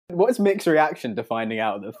What's Mick's reaction to finding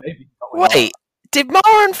out that Fabian got one Wait, did Mara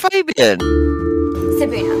and Fabian?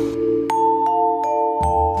 Sabrina.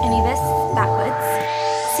 Anubis, backwards.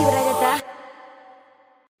 See what I did there?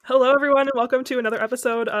 Hello, everyone, and welcome to another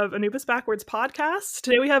episode of Anubis Backwards podcast.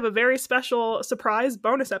 Today we have a very special surprise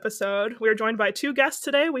bonus episode. We are joined by two guests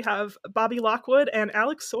today. We have Bobby Lockwood and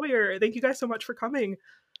Alex Sawyer. Thank you guys so much for coming.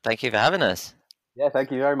 Thank you for having us. Yeah,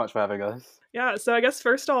 thank you very much for having us. Yeah, so I guess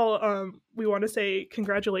first of all, we want to say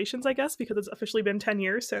congratulations, I guess, because it's officially been 10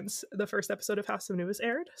 years since the first episode of House of Anubis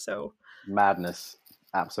aired. So Madness.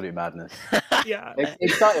 Absolute madness. yeah.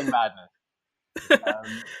 Exciting madness.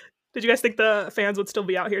 Did you guys think the fans would still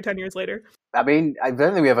be out here 10 years later? I mean, I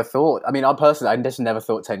don't think we ever thought. I mean, I personally, I just never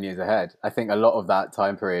thought 10 years ahead. I think a lot of that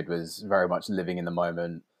time period was very much living in the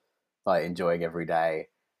moment, like enjoying every day.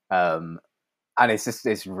 And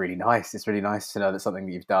it's really nice. It's really nice to know that something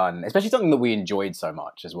that you've done, especially something that we enjoyed so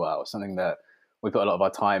much as well, something that we put a lot of our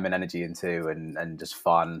time and energy into and just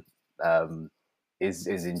fun, is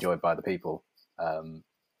enjoyed by the people. Yeah.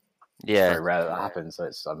 It's very rare that happens, so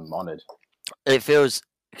I'm honoured. It feels,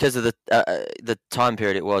 because of the time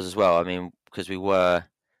period it was as well. I mean, because we were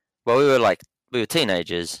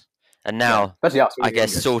teenagers, and now, especially us, I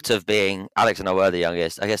guess, sort of being, Alex and I were the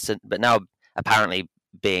youngest, I guess, but now apparently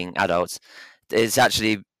being adults, it's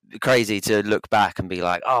actually crazy to look back and be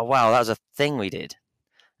like, oh wow, that was a thing we did.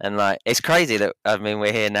 And like, it's crazy that, I mean,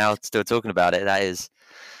 we're here now still talking about it. That is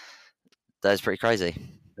pretty crazy.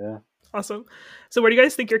 Yeah. Awesome. So where do you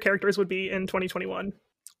guys think your characters would be in 2021?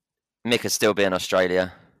 Mick would still be in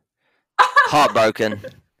Australia. Heartbroken.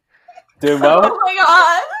 Doing well? Oh my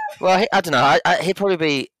god! Well, I don't know. He'd probably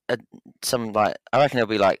be I reckon he'll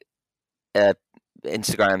be like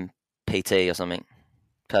Instagram PT or something.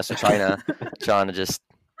 Personal trainer. Trying to just,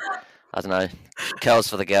 I don't know, curls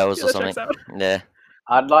for the girls or something. Yeah.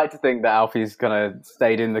 I'd like to think that Alfie's kind of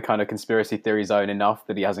stayed in the kind of conspiracy theory zone enough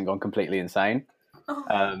that he hasn't gone completely insane.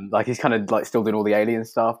 Like he's kind of like still doing all the alien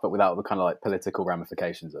stuff, but without the kind of like political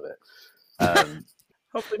ramifications of it.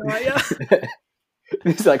 Hopefully not, yeah.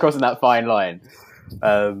 It's like crossing that fine line.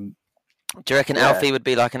 Do you reckon Alfie would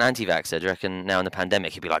be like an anti-vaxxer? Do you reckon now in the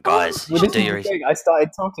pandemic he'd be like, guys, you should do your research? I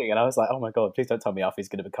started talking and I was like, oh my god, please don't tell me Alfie's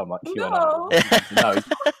going to become like QAnon. No,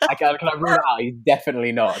 can I rule it out? He's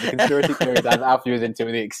definitely not. The conspiracy theories that Alfie was into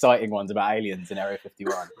were the exciting ones about aliens in Area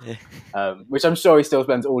 51, which I'm sure he still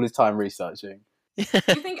spends all his time researching. Do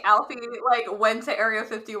you think Alfie went to Area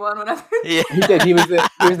 51 whenever? Yeah, he did. He was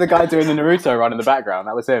the guy doing the Naruto run in the background.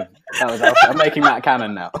 That was him. That was Alfie. I'm making that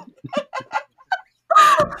canon now.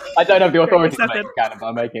 I don't have the authority to make it canon, but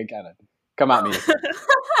I'm making it canon. Come at me.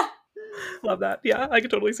 Love that. Yeah, I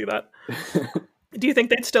could totally see that. Do you think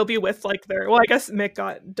they'd still be with like their? Well, I guess Mick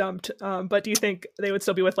got dumped, but do you think they would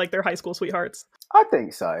still be with like their high school sweethearts? I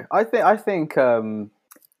think so. I think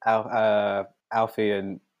Alfie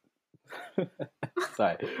and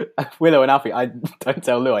sorry, Willow and Alfie. I don't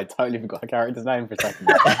tell Lou. I totally forgot her character's name for a second.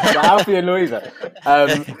 Alfie and Louisa.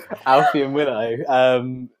 Alfie and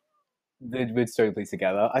Willow. They would still be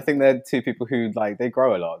together. I think they're two people who they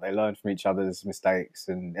grow a lot. They learn from each other's mistakes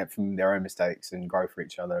and from their own mistakes and grow for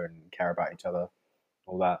each other and care about each other.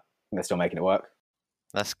 All that. And they're still making it work.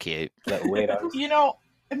 That's cute. Little weirdos. You know,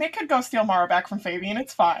 Mick could go steal Mara back from Fabian.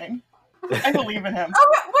 It's fine. I believe in him.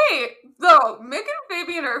 Okay, wait. So, Mick and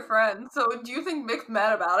Fabian are friends, so do you think Mick's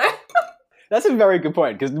mad about it? That's a very good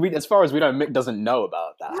point, because as far as we know, Mick doesn't know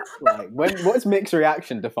about that. What's Mick's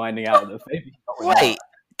reaction to finding out that Fabian got one? Wait,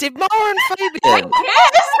 did Mara and Fabian?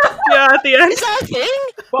 Yes! Yeah, at the end. Is that a thing?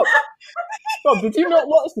 Bob, did you not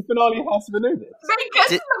watch the finale of House of Anubis? They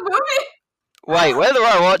kissed in the movie? Wait, whether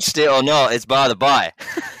I watched it or not is by the by.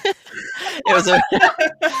 It was a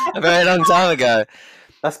very long time ago.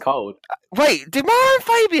 That's cold. Wait, did Mara and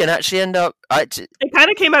Fabian actually end up? It kind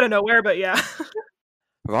of came out of nowhere, but yeah.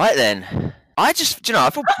 Right then, I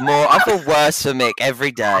feel worse for Mick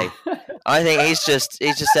every day. I think he's just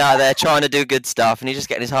out there trying to do good stuff, and he's just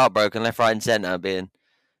getting his heart broken left, right, and centre, being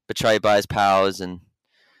betrayed by his pals. And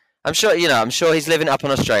I'm sure he's living up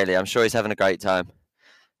in Australia. I'm sure he's having a great time.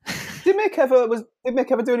 Did Mick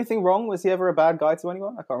ever do anything wrong? Was he ever a bad guy to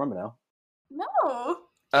anyone? I can't remember now. No.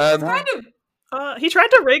 Kind of. He tried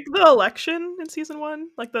to rig the election in season 1,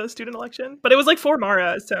 like the student election, but it was like for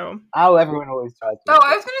Mara, so. Oh, everyone always tries to. Oh,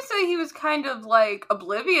 I was gonna say he was kind of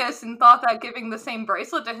oblivious and thought that giving the same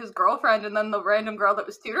bracelet to his girlfriend and then the random girl that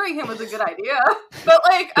was tutoring him was a good idea. But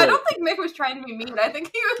I don't think Mick was trying to be mean. I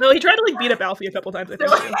think he was. No, he tried to beat up Alfie a couple times. I think.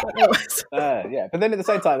 Yeah, but then at the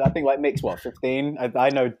same time, I think Mick's 15. I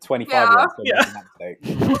know 25-year-olds. Yeah.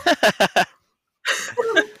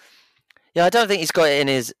 Yeah, I don't think he's got it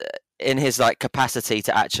in his capacity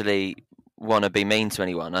to actually want to be mean to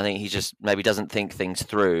anyone. I think he just maybe doesn't think things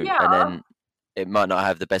through, Yeah. and then it might not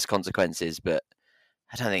have the best consequences. But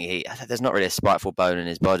I don't think there's not really a spiteful bone in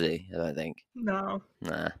his body. I don't think. No.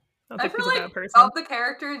 Nah. I don't I think feel he's a like bad person. of the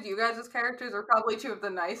characters, you guys' characters are probably two of the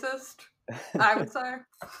nicest, I would say.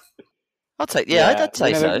 I'll take. Yeah, I'd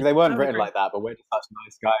say so. They weren't I would written agree. like that, but we're just such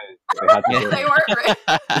nice guys. They had to do They it.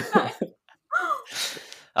 weren't written.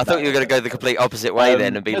 I thought you were going to go the complete opposite way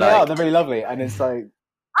then and be they are, like, they're really lovely, and it's like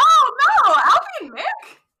Oh no, Alfie and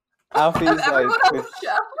Mick! Alfie's Of everyone like on this,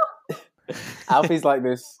 the show. Alfie's like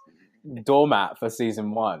this doormat for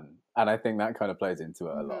season 1, and I think that kind of plays into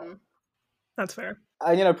it a lot. Mhm. That's fair.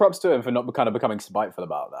 And props to him for not kind of becoming spiteful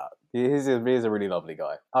about that. He's a really lovely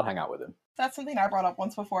guy. I'd hang out with him. That's something I brought up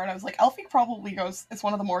once before, and I was like, Alfie probably is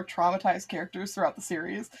one of the more traumatized characters throughout the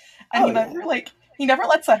series, and he never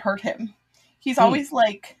lets that hurt him. He's always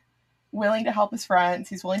like willing to help his friends.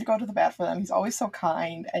 He's willing to go to the bat for them. He's always so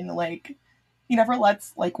kind, and like he never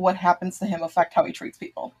lets like what happens to him affect how he treats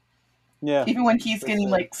people. Yeah, Even when he's getting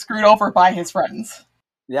like screwed over by his friends.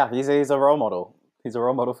 yeah, he's a role model. He's a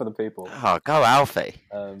role model for the people. "Oh, go Alfie."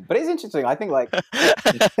 But it's interesting. I think like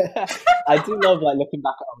I do love like looking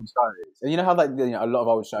back at old shows. And you know how like a lot of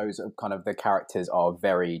old shows are kind of the characters are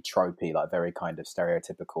very tropey, like very kind of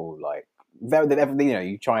stereotypical, like very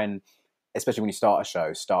you try and, especially when you start a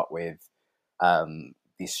show, start with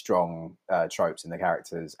these strong tropes in the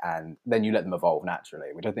characters, and then you let them evolve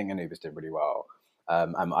naturally, which I think Anubis did really well.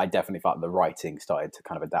 And I definitely felt the writing started to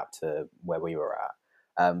kind of adapt to where we were at.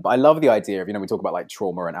 But I love the idea of, we talk about like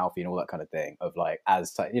trauma and Alfie and all that kind of thing of like,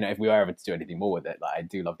 if we were ever to do anything more with it, like I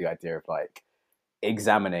do love the idea of like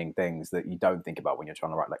examining things that you don't think about when you're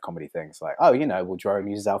trying to write like comedy things, like, oh, well, Jerome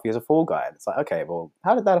uses Alfie as a fall guy. And it's like, okay, well,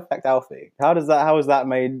 how did that affect Alfie? How is that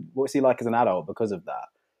made, what's he like as an adult because of that?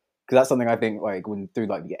 Because that's something I think like when through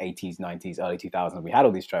like the 80s, 90s, early 2000s, we had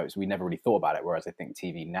all these tropes, we never really thought about it. Whereas I think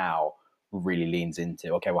TV now really leans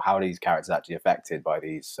into, okay, well, how are these characters actually affected by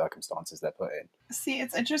these circumstances they're put in? See,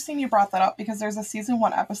 it's interesting you brought that up because there's a season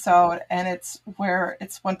 1 episode, and it's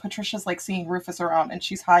when Patricia's like seeing Rufus around and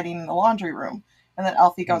she's hiding in the laundry room, and then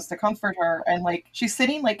Alfie goes to comfort her, and like she's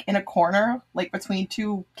sitting like in a corner, like between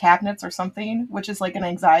 2 cabinets or something, which is like an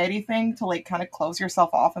anxiety thing to like kind of close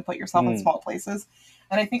yourself off and put yourself in small places.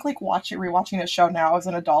 And I think like rewatching the show now as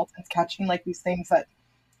an adult and catching like these things that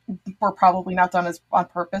were probably not done on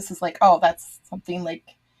purpose is like, oh, that's something like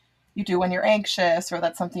you do when you're anxious, or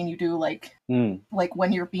that's something you do like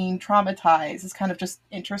when you're being traumatized. It's kind of just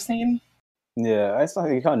interesting. Yeah, it's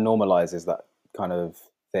like it kind of normalizes that kind of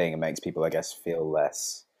thing and makes people, I guess, feel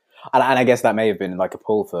less. And I guess that may have been like a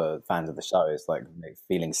pull for fans of the show. It's like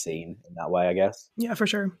feeling seen in that way, I guess. Yeah, for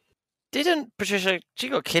sure. Didn't Patricia? She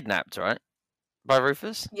got kidnapped, right, by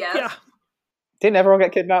Rufus? Yes. Yeah. Didn't everyone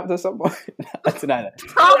get kidnapped at some point? I don't know.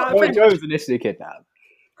 Probably. Joe was initially kidnapped.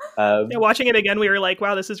 Yeah, watching it again, we were like,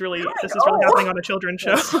 "Wow, this is really happening on a children's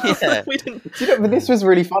show." Yeah. We didn't. But this was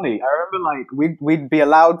really funny. I remember like we'd be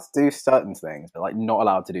allowed to do certain things, but like not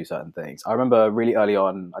allowed to do certain things. I remember really early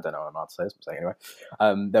on. I don't know what I'm allowed to say this, but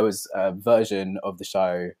anyway, there was a version of the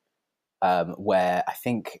show where I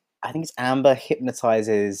think it's Amber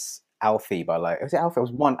hypnotizes Alfie by like, was it Alfie? It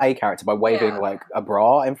was one A character by waving like a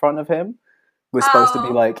bra in front of him. Was supposed to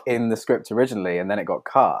be like in the script originally, and then it got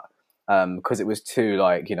cut because it was too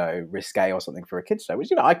like risque or something for a kids show, which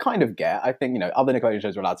I kind of get. I think other Nickelodeon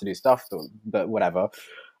shows were allowed to do stuff, but whatever.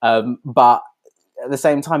 But at the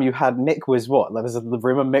same time, you had Mick was what? There was the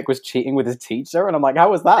rumor Mick was cheating with his teacher, and I'm like,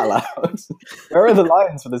 how was that allowed? Where are the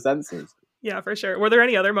lines for the censors? Yeah, for sure. Were there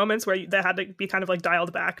any other moments where that had to be kind of like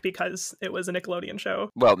dialed back because it was a Nickelodeon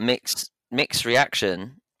show? Well, Mick's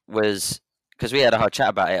reaction was, because we had a hard chat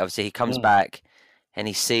about it. Obviously, he comes back and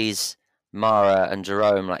he sees Mara and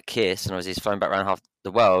Jerome like kiss, and obviously he's flown back around half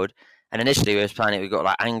the world. And initially, we was planning, we got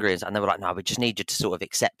like angry, and they were like, "No, we just need you to sort of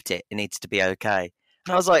accept it. It needs to be okay."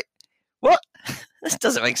 And I was like, "What? This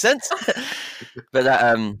doesn't make sense." But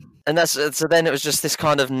so then it was just this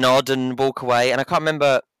kind of nod and walk away, and I can't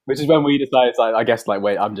remember. Which is when we decided, like, I guess, like,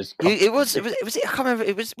 wait, I'm just. It was. I can't remember.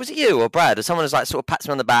 Was it you or Brad? Or someone was like, sort of pats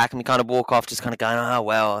me on the back, and we kind of walk off, just kind of going, "Oh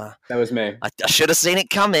well." That was me. I should have seen it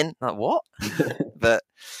coming. Like what? But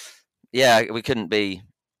yeah, we couldn't be,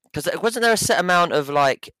 because wasn't there a set amount of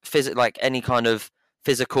like like any kind of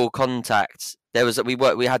physical contact? There was.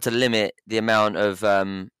 We had to limit the amount of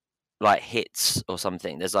like hits or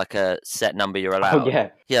something. There's like a set number you're allowed. Oh,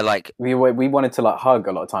 yeah. Like we wanted to like hug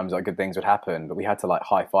a lot of times, like good things would happen, but we had to like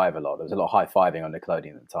high five a lot. There was a lot of high fiving on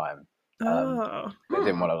Nickelodeon at the time. They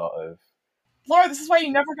didn't want a lot of. Laura, this is why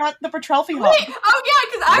you never got the Petrelfi hug. Wait, oh yeah,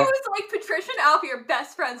 because I was like, Patricia and Alfie are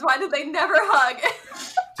best friends. Why did they never hug?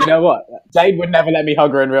 you know what? Jade would never let me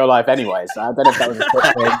hug her in real life anyway, so I don't know if that was a quick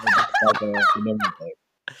thing or just like a normal thing.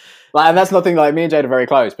 Like, and that's nothing, like, me and Jade are very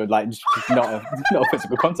close, but like just not a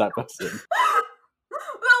physical contact person.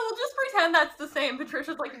 Well, we'll just pretend that's the same.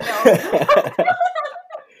 Patricia's like, no.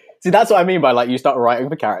 See, that's what I mean by, like, you start writing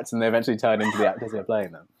the characters and they eventually turn into the actors who are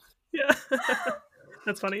playing them. Yeah.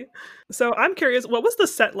 That's funny. So I'm curious, what was the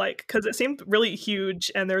set like? Because it seemed really huge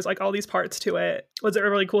and there's like all these parts to it. Was it a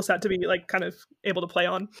really cool set to be like kind of able to play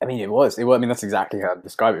on? I mean, it was. I mean, that's exactly how I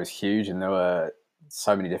describe it. It was huge and there were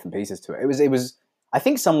so many different pieces to it. It was. I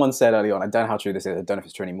think someone said early on, I don't know how true this is, I don't know if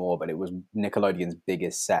it's true anymore, but it was Nickelodeon's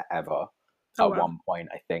biggest set ever one point,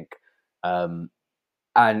 I think.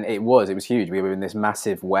 And it was huge. We were in this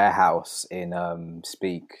massive warehouse in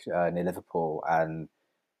Speke near Liverpool, and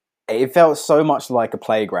it felt so much like a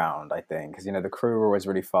playground, I think, because, you know, the crew were always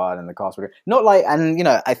really fun and the cast were not like, and, you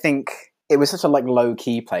know, I think it was such a like low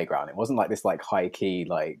key playground. It wasn't like this like high key,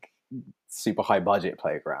 like super high budget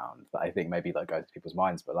playground that I think maybe like goes to people's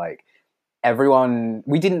minds, but like everyone,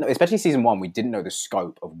 we didn't, especially season 1, we didn't know the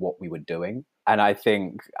scope of what we were doing. And I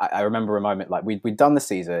think I remember a moment like we'd done the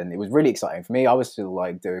season. It was really exciting for me. I was still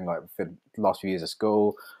like doing like for the last few years of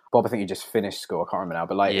school. Bob, I think you just finished school. I can't remember now,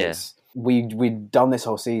 but like we'd done this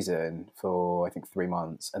whole season for I think 3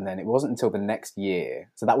 months, and then it wasn't until the next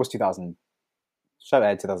year. So that was 2000. Show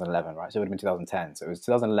aired 2011, right? So it would have been 2010. So it was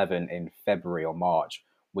 2011 in February or March.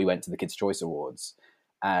 We went to the Kids' Choice Awards,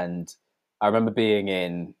 and I remember being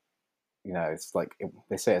in, you know, it's like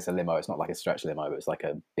they say it's a limo. It's not like a stretch limo, but it's like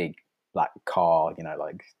a big black car, you know,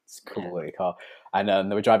 like it's a cool little car.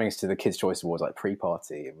 And they were driving us to the Kids' Choice Awards like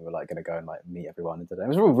pre-party, and we were like going to go and like meet everyone. And it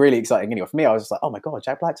was really exciting. Anyway, for me, I was just like, oh my god,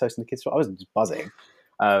 Jack Black's hosting the Kids' Choice. I was just buzzing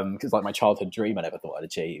because like my childhood dream I never thought I'd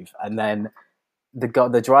achieve. And then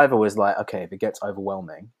the driver was like, okay, if it gets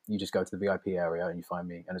overwhelming, you just go to the VIP area and you find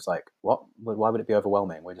me. And it's like, what? Why would it be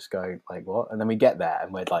overwhelming? We're just going like, what? And then we get there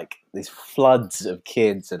and we're like these floods of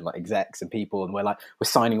kids and like execs and people, and we're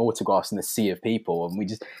signing autographs in the sea of people.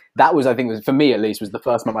 And that was, I think, was for me at least, was the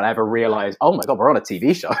first moment I ever realized, oh my god, we're on a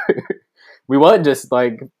TV show. We weren't just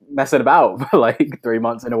like messing about for like 3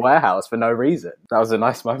 months in a warehouse for no reason. That was a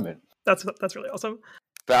nice moment. That's really awesome.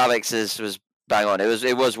 But Alex's was bang on.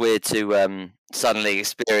 It was weird to suddenly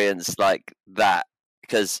experience like that,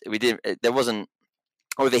 because there wasn't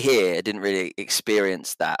over here. I didn't really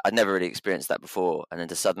experience that. I'd never really experienced that before, and then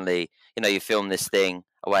to suddenly, you know, you film this thing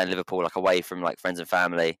away in Liverpool, like away from like friends and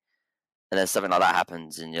family, and then something like that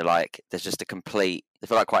happens, and you're like, there's just a complete. They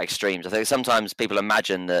feel like quite extremes. I think sometimes people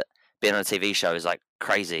imagine that being on a TV show is like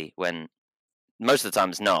crazy when most of the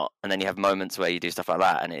time it's not, and then you have moments where you do stuff like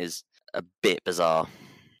that, and it is a bit bizarre.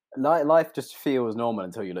 Life just feels normal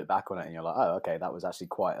until you look back on it and you're like, oh, okay, that was actually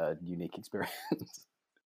quite a unique experience.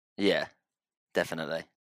 Yeah, definitely.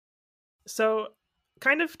 So,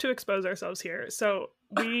 kind of to expose ourselves here. So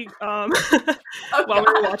we, while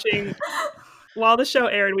the show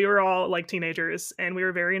aired, we were all like teenagers and we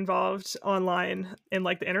were very involved online in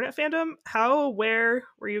like the internet fandom. How aware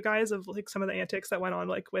were you guys of like some of the antics that went on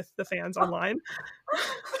like with the fans online?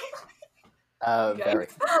 Very.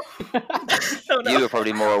 Oh, no. You were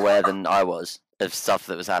probably more aware than I was of stuff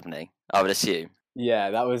that was happening, I would assume.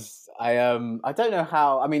 Yeah, that was I don't know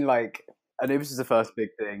how. I mean, like, I knew this was the first big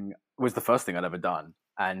thing. Was the first thing I'd ever done,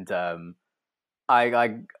 and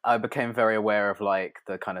I became very aware of like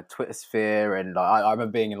the kind of Twitter sphere, and like, I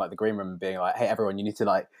remember being in like the green room and being like, hey, everyone, you need to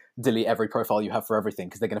like delete every profile you have for everything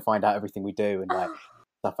because they're going to find out everything we do, and like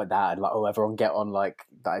stuff like that. And like, oh, everyone get on like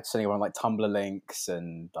sending everyone like Tumblr links,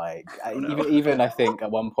 and like even I think at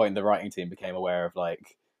one point the writing team became aware of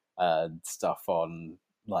like stuff on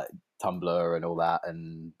like Tumblr and all that,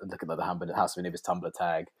 and look at the House of Anubis Tumblr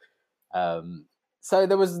tag. So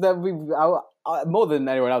there was more than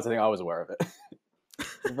anyone else, I think I was aware of it.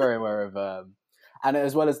 Very aware of, and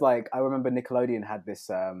as well as like I remember Nickelodeon had this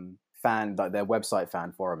fan, like their website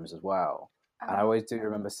fan forums as well. And I always do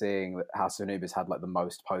remember seeing that House of Anubis had like the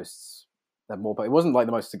most posts, but it wasn't like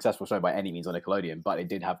the most successful show by any means on Nickelodeon, but it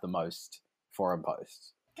did have the most forum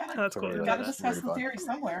posts. That's cool. We gotta discuss the theory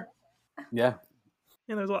somewhere. Yeah.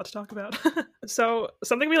 Yeah, there's a lot to talk about. So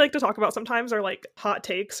something we like to talk about sometimes are like hot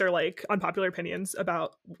takes or like unpopular opinions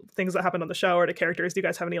about things that happened on the show or to characters. Do you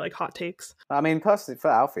guys have any like hot takes? I mean, personally,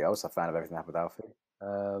 for Alfie, I was a fan of everything that happened with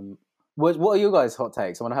Alfie. What are your guys' hot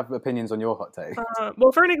takes? I want to have opinions on your hot takes.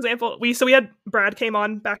 Well, for an example, we had Brad came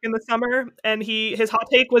on back in the summer, and his hot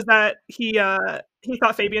take was that he thought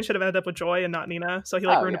Fabian should have ended up with Joy and not Nina, so he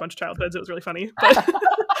ruined a bunch of childhoods. It was really funny. But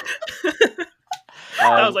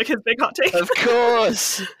that was like his big hot take. Of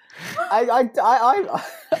course.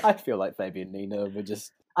 I feel like Fabian and Nina were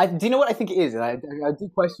just. Do you know what I think it is? And I do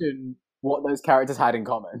question what those characters had in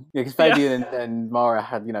common. Because Fabian and Mara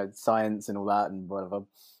had, science and all that and whatever.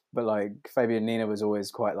 But like Fabian and Nina was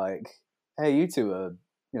always quite like, hey, you two are,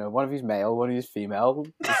 one of you's male, one of you's female.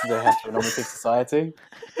 This is a heteronormative society.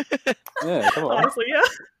 Yeah, come on. Honestly, yeah.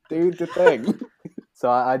 Do the thing. So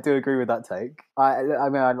I do agree with that take. I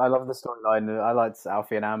mean, I love the storyline. I liked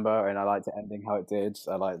Alfie and Amber, and I liked the ending how it did.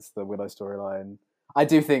 I liked the Willow storyline. I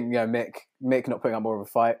do think, Mick not putting up more of a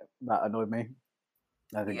fight, that annoyed me.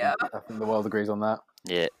 I think the world agrees on that.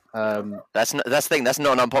 Yeah. That's the thing. That's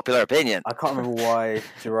not an unpopular opinion. I can't remember why did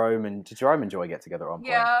Jerome and Joy get together at one point?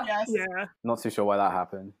 Yeah. Yes. Yeah. Not too sure why that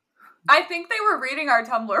happened. I think they were reading our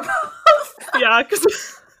Tumblr post. Yeah, because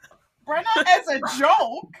Brenna as a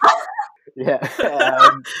joke. Yeah.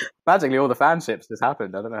 Magically, all the fanships just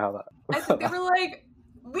happened. I don't know how that. I think they were like,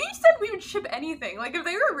 we said we would ship anything. Like, if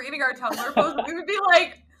they were reading our Tumblr post, we would be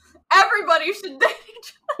like, everybody should date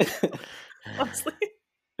each other. honestly.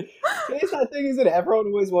 It's that thing, isn't it? Everyone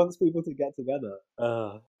always wants people to get together. I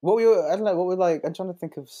don't know, what were like, I'm trying to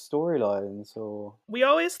think of storylines or... We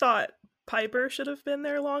always thought Piper should have been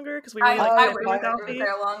there longer because we I really wish with Piper was Alfie.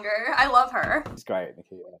 there longer. I love her. It's great,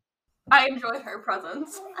 Nikita. I enjoyed her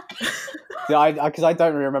presence. Yeah, because I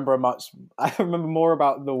don't really remember much. I remember more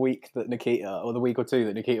about the week that Nikita, or the week or two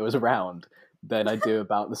that Nikita was around, than I do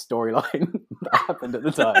about the storyline that happened at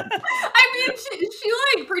the time. I mean, she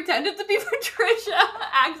like pretended to be Patricia,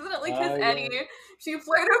 accidentally kissed Eddie. She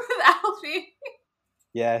flirted with Alfie.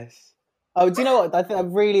 Yes. Oh, do you know what? I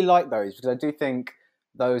really like those because I do think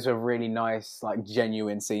those are really nice, like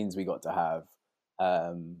genuine scenes we got to have.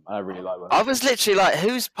 And I really like them. I was literally like,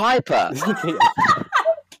 "Who's Piper?"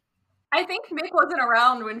 I think Mick wasn't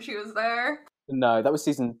around when she was there. No, that was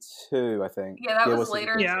season 2, I think. Yeah, that was it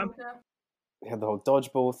later. Yeah. We had the whole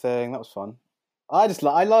dodgeball thing. That was fun. I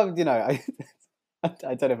loved, I don't know if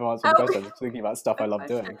I'm answering the question. I'm just thinking about stuff I love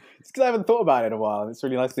doing. It's because I haven't thought about it in a while. It's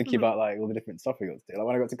really nice thinking about like all the different stuff we got to do. Like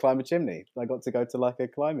when I got to climb a chimney, I got to go to like a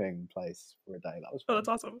climbing place for a day. That was fun. Oh, that's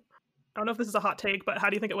awesome. I don't know if this is a hot take, but how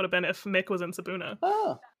do you think it would have been if Mick was in Sabuna?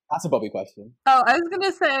 Ah, that's a Bobby question. Oh, I was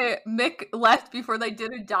gonna say Mick left before they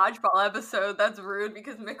did a dodgeball episode. That's rude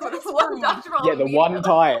because Mick would have won dodgeball. Yeah, the one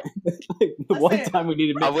time, one Listen, time we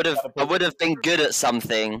needed. Mick I would have been good at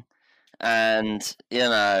something, and they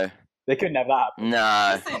couldn't have that happen.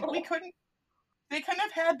 no. Listen, they couldn't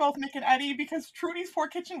have had both Mick and Eddie because Trudy's Poor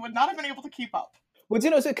Kitchen would not have been able to keep up. Well, do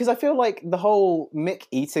you know, because I feel like the whole Mick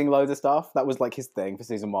eating loads of stuff, that was like his thing for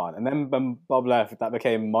season 1. And then when Bob left, that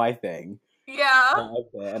became my thing. Yeah.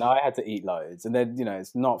 And I had to eat loads. And then,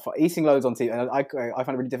 it's not fun. Eating loads on TV. And I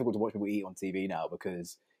find it really difficult to watch people eat on TV now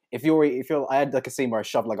because if I had like a scene where I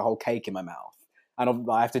shoved like a whole cake in my mouth and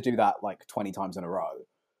I have to do that like 20 times in a row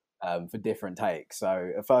for different takes.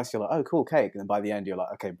 So at first you're like, oh, cool cake. And then by the end you're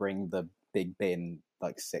like, okay, bring the big bin,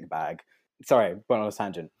 like sick bag. Sorry, went on a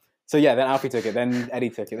tangent. So yeah, then Alfie took it, then Eddie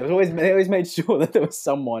took it. They always made sure that there was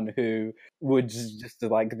someone who would just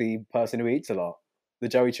like the person who eats a lot, the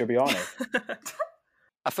Joey Tribbiani.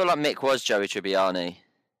 I feel like Mick was Joey Tribbiani,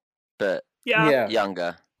 but Yeah,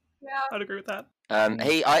 younger. Yeah. I'd agree with that.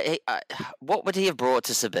 What would he have brought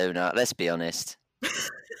to Sabuna? Let's be honest.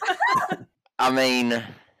 I mean,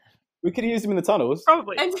 We could have used him in the tunnels.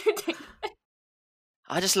 Probably. Entertainment.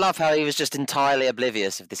 I just love how he was just entirely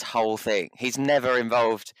oblivious of this whole thing. He's never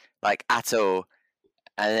involved, like, at all,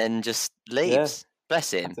 and then just leaves.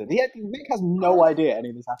 Bless him. Mick has no idea any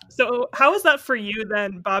of this happened. So how was that for you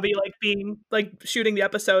then, Bobby, like being like shooting the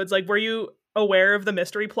episodes? Like were you aware of the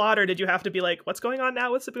mystery plot or did you have to be like, what's going on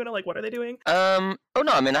now with Sabuna? Like what are they doing? Oh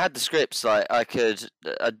no, I mean I had the scripts, like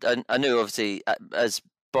I knew obviously as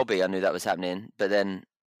Bobby I knew that was happening, but then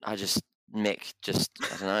Mick just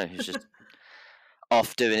I don't know, he was just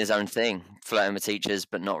off doing his own thing, flirting with teachers,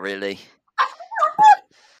 but not really.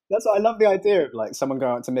 That's what I love the idea of like someone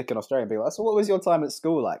going out to Mick in Australia and being like, so what was your time at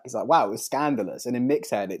school like? He's like, wow, it was scandalous. And in Mick's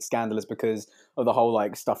head, it's scandalous because of the whole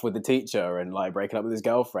like stuff with the teacher and like breaking up with his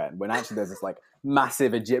girlfriend. When actually there's this like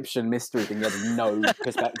massive Egyptian mystery thing he has no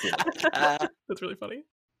perspective. That's really funny.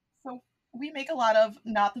 So we make a lot of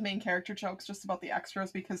not the main character jokes just about the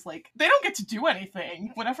extras because like they don't get to do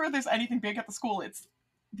anything. Whenever there's anything big at the school, it's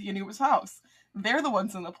the Anubis house. They're the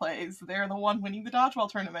ones in the plays. They're the one winning the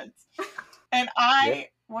dodgeball tournaments. And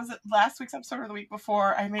was it last week's episode or the week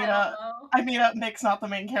before? I made up Mick's not the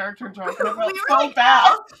main character joke. And it felt so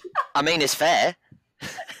bad. I mean, it's fair.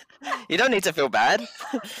 You don't need to feel bad.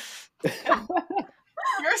 You're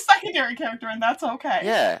a secondary character, and that's okay.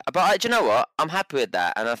 Yeah, but do you know what? I'm happy with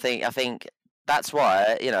that, and I think that's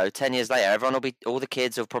why 10 years later, all the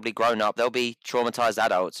kids have probably grown up. They'll be traumatized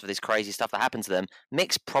adults for this crazy stuff that happened to them.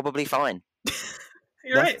 Mick's probably fine.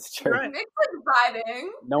 You're right. That's true. You're right. Nick's like vibing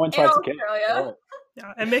No one in tried to kill Australia. him.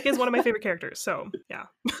 Yeah, and Mick is one of my favorite characters. So yeah.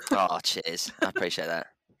 Oh, cheers. I appreciate that.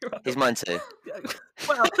 You're welcome. He's mine too.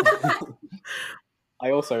 Well,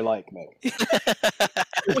 I also like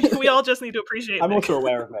Mick. we all just need to appreciate. I'm Mick. also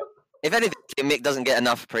aware of Mick. If anything, Mick doesn't get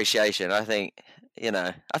enough appreciation. I think,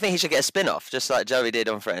 I think he should get a spin-off, just like Joey did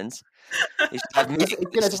on Friends. He should have Mick.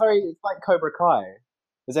 It's like Cobra Kai.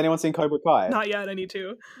 Has anyone seen Cobra Kai? Not yet. I need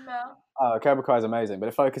to. No. Cobra Kai is amazing, but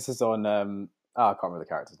it focuses on I can't remember the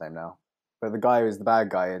character's name now, but the guy who's the bad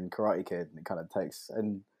guy in Karate Kid, and it kind of takes,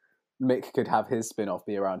 and Mick could have his spin-off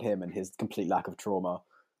be around him and his complete lack of trauma,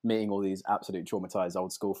 meeting all these absolute traumatized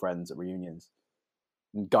old school friends at reunions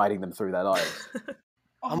and guiding them through their lives.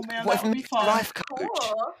 Oh man, What that if would be Mick's fun. life coach?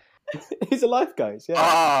 Cool. He's a life coach, yeah.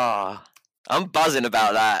 Ah, I'm buzzing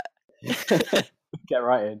about that. Get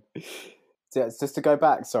right in. So yeah, it's just to go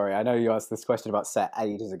back, sorry, I know you asked this question about set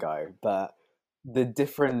ages ago, but the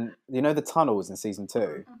different, the tunnels in season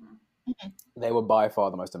 2, Mhm. they were by far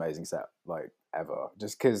the most amazing set, ever.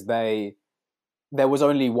 Just because there was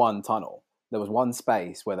only one tunnel. There was one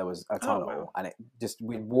space where there was a tunnel, wow. and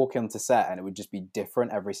we'd walk onto set and it would just be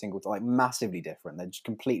different every single time, massively different. They'd just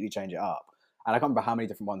completely change it up. And I can't remember how many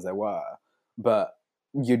different ones there were, but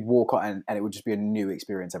you'd walk on and it would just be a new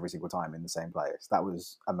experience every single time in the same place. That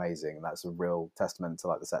was amazing. And that's a real testament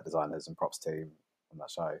to the set designers and props team on that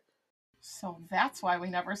show. So that's why we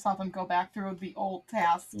never saw them go back through the old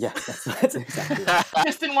tasks. Yes, that's exactly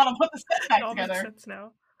Just didn't want to put the set It back all makes together. sense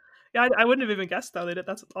now. Yeah, I wouldn't have even guessed though. They did.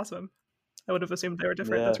 That's awesome. I would have assumed they were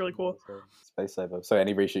different. That's really cool. Space Saver. So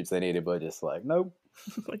any reshoots they needed were just nope,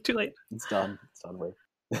 Like too late. it's done. It's done with.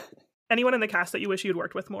 Anyone in the cast that you wish you'd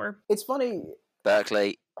worked with more? It's funny.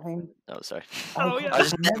 Berkeley. I mean, Oh, sorry. Oh, yeah. I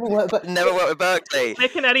just never worked, but never worked with Berkeley.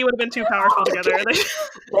 Nick and Eddie would have been too powerful together.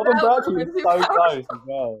 Robin Yeah, Berkeley is we're so really close as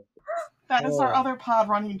well. That is our Yeah. other pod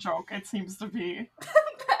running joke, it seems to be.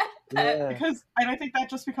 Yeah. And I think that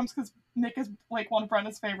just becomes because Nick is one of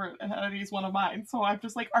Brenda's favorite and Eddie's one of mine. So I'm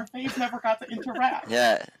just our faves never got to interact.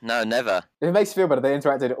 Yeah, no, never. It makes you feel better. They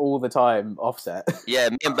interacted all the time offset. Yeah,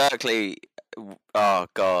 me and Berkeley. Oh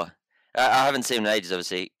god, I haven't seen him in ages.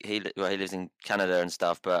 Obviously, he lives in Canada and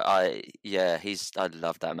stuff. But I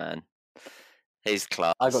love that man. He's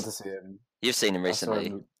class. I got to see him. You've seen him I saw recently.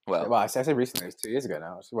 him- Well, I say recently. It was 2 years ago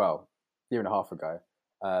now. Well, a year and a half ago.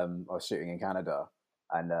 I was shooting in Canada,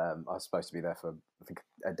 and I was supposed to be there for I think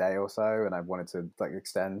a day or so, and I wanted to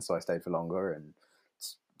extend, so I stayed for longer and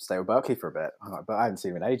stay with Berkeley for a bit. But I hadn't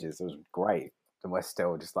seen him in ages. It was great, and we're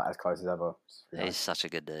still just as close as ever. It's really he's nice. such a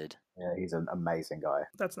good dude. Yeah, he's an amazing guy.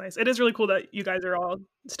 That's nice. It is really cool that you guys are all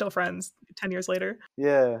still friends 10 years later.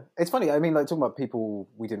 Yeah, it's funny. I mean, talking about people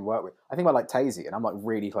we didn't work with. I think about Tazy, and I'm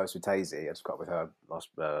really close with Tazy. I just got with her last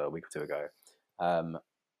week or two ago.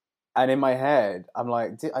 And in my head, I'm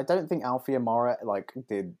I don't think Alfie and Mara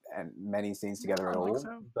did many scenes together at I don't all. think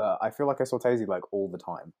so. But I feel like I saw Tazy all the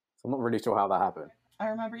time. So I'm not really sure how that happened. I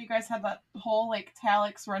remember you guys had that whole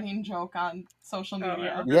Talix running joke on social Oh,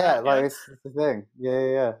 media. yeah. Yeah, it's the thing.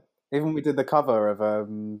 Yeah. Even when we did the cover of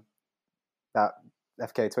that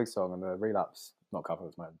FK Twig song and the Relapse, not cover,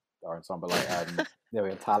 it was our own song, but yeah, we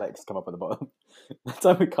had Talix come up at the bottom. That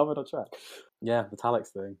time we covered our track. Yeah, the Talix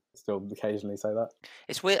thing. Still occasionally say that.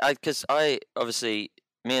 It's weird because obviously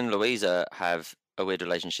me and Louisa have a weird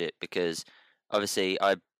relationship because obviously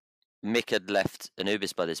Mick had left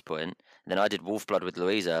Anubis by this point, and then I did Wolfblood with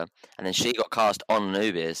Louisa, and then she got cast on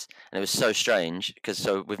Anubis, and it was so strange because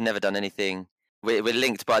we've never done anything. We're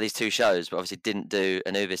linked by these two shows, but obviously didn't do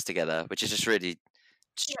Anubis together, which is just really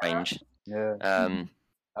strange. Yeah.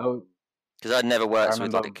 Oh, Because I'd never worked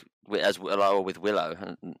with remember- with Willow.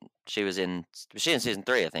 And she was in season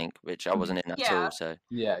 3, I think, which I wasn't in at Yeah. all. So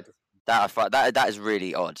yeah. that is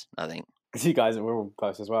really odd, I think. Because you guys were all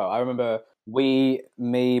close as well. I remember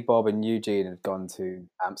me, Bob, and Eugene had gone to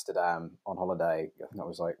Amsterdam on holiday. I think that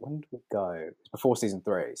was when did we go? It was before season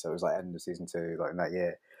 3, so it was end of season 2, in that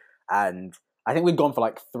year. And I think we'd gone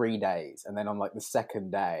for 3 days, and then on the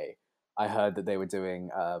second day, I heard that they were doing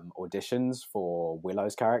auditions for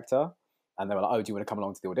Willow's character, and they were like, "Oh, do you want to come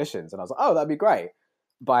along to the auditions?" And I was like, "Oh, that'd be great."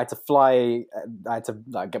 But I had to fly. I had to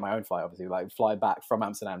get my own flight, obviously, fly back from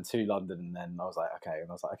Amsterdam to London, and then I was like, "Okay," and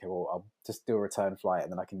I was like, "Okay, well, I'll just do a return flight,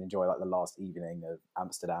 and then I can enjoy the last evening of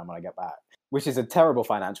Amsterdam when I get back," which is a terrible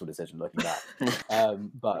financial decision looking back,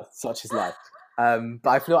 but such is life. But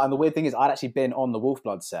I feel, and the weird thing is, I'd actually been on the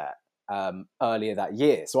Wolfblood set earlier that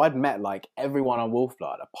year, so I'd met everyone on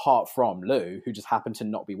Wolfblood apart from Lou, who just happened to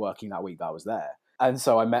not be working that week that I was there. And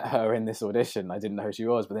so I met her in this audition. I didn't know who she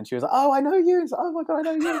was, but then she was like, "Oh, I know you." Like, "Oh my god, I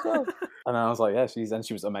know you as well." And I was like, "Yeah,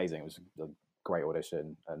 she was amazing." It was a great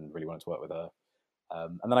audition, and really wanted to work with her.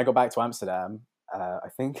 And then I got back to Amsterdam, I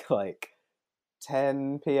think like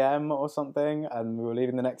 10 p.m. or something, and we were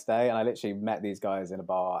leaving the next day, and I literally met these guys in a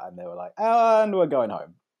bar, and they were like, and we're going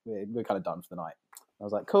home. We're kind of done for the night. I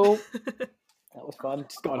was like, cool. That was fun.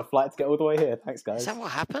 Just got on a flight to get all the way here. Thanks, guys. Is that what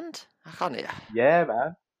happened? I can't. Yeah,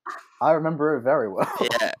 man. I remember it very well.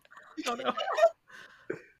 Yeah. Oh no.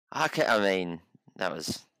 I mean, that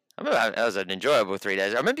was. I remember that was an enjoyable 3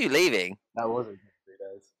 days. I remember you leaving. That was a good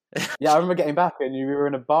 3 days. Yeah, I remember getting back and we were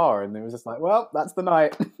in a bar and it was just like, well, that's the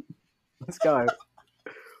night. Let's go.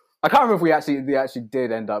 I can't remember if we actually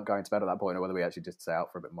did end up going to bed at that point or whether we actually just stay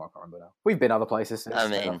out for a bit more. I can't remember now. We've been other places since. I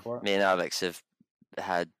mean, me and Alex have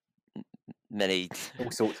had many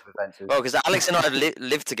all sorts of adventures. Well, because Alex and I have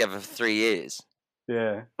lived together for 3 years.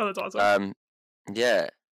 Yeah. Oh, that's awesome. Yeah,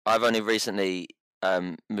 I've only recently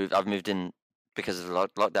moved. I've moved in because of the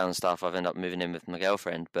lockdown and stuff. I've ended up moving in with my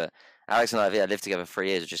girlfriend. But Alex and I have lived together for 3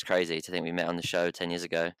 years, which is crazy to think we met on the show 10 years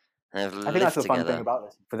ago. And I think that's the fun thing about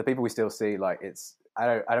this. For the people we still see, like it's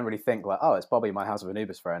I don't really think like, oh, it's Bobby, my House of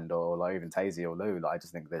Anubis friend, or like even Tazy or Lou. Like I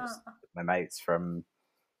just think that's my mates from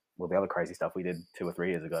the other crazy stuff we did 2 or 3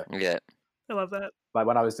 years ago. Yeah, I love that. Like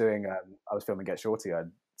when I was doing, I was filming Get Shorty. I'd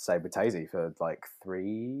stayed with Tazy for like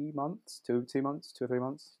 3 months, 2 or 3 months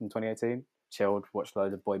in 2018. Chilled, watched a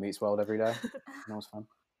load of Boy Meets World every day. That was fun.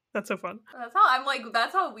 That's so fun.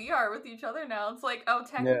 That's how we are with each other now. It's like, oh,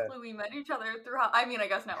 technically we met each other through I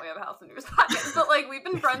guess now we have a House of News podcast, but like we've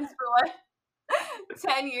been friends for like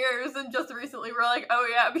 10 years and just recently we're like, oh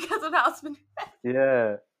yeah, because of House of News.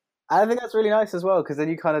 Yeah. I think that's really nice as well, because then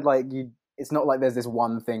you kind of like, it's not like there's this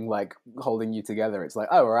one thing like holding you together. It's like,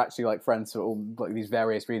 oh, we're actually like friends for all like these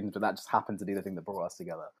various reasons, but that just happened to be the thing that brought us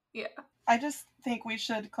together. Yeah. I just think we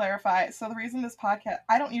should clarify. So the reason this podcast,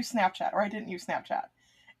 I don't use Snapchat, or I didn't use Snapchat.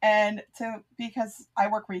 And because I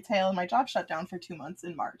work retail and my job shut down for 2 months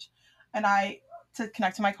in March. And to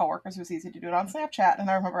connect to my coworkers, it was easy to do it on Snapchat. And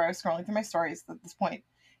I remember I was scrolling through my stories at this point,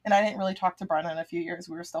 and I didn't really talk to Brenna in a few years.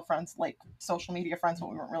 We were still friends, like social media friends, but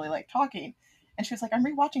we weren't really like talking. And she was like, I'm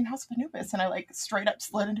rewatching House of Anubis. And I like straight up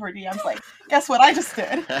slid into her DMs like, guess what I just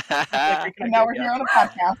did? And now we're here on a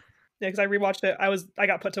podcast. Yeah, because I rewatched it. I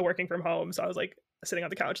got put to working from home, so I was like sitting on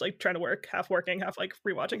the couch, like trying to work, half working, half like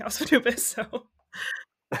rewatching House of Anubis. So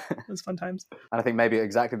it was fun times. And I think maybe at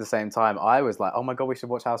exactly the same time, I was like, oh my God, we should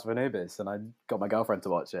watch House of Anubis. And I got my girlfriend to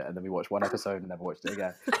watch it. And then we watched one episode and never watched it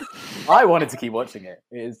again. I wanted to keep watching it.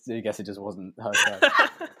 I guess it just wasn't her show.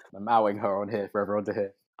 I'm outing her on here for everyone to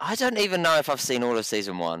hear. I don't even know if I've seen all of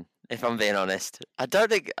season 1, if I'm being honest. I don't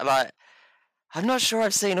think, I'm not sure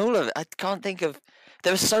I've seen all of it. I can't think of,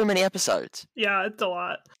 there were so many episodes. Yeah, it's a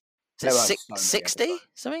lot. Is it 60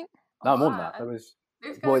 something? No, more than that. There was...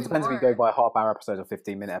 Well, it depends if you go by half-hour episodes or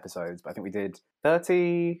 15-minute episodes, but I think we did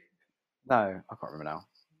 30... No, I can't remember now.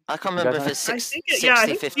 I can't remember if it's 60,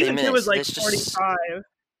 15 season minutes. 2 was like It's 45.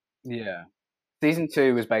 Yeah. Season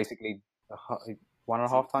 2 was basically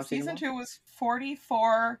 1.5 times Season 2 was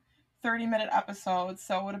 44 30-minute episodes,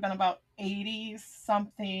 so it would have been about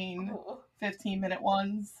 80-something 15-minute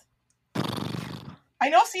ones. I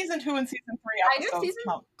know season 2 and season 3 episodes. I know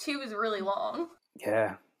season 2 is really long.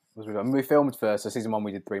 Yeah. We filmed first, so season 1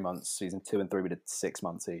 we did 3 months, season 2 and 3 we did 6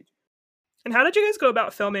 months each. And how did you guys go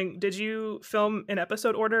about filming? Did you film in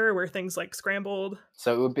episode order where things like scrambled?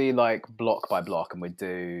 So it would be like block by block, and we'd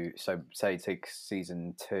do, so say take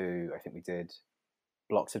season 2, I think we did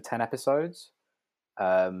blocks of 10 episodes,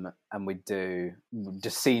 and we'd do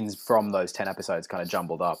just scenes from those 10 episodes kind of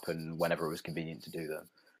jumbled up and whenever it was convenient to do them,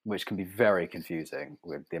 which can be very confusing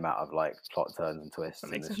with the amount of like plot turns and twists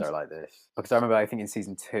in a show like this. Because I remember, I think in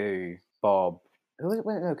season 2, Bob,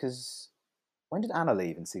 because when did Anna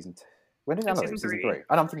leave in season 2? When did Anna leave? Season 3?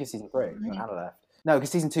 I don't think it's season 3 when Anna left. No, because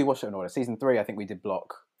season 2 was shot in order. Season 3, I think we did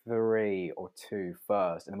block 3 or 2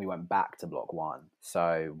 first, and then we went back to block 1.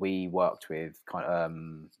 So we worked with kind of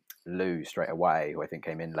Lou straight away, who I think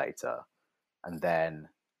came in later, and then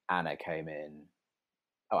Anna came in.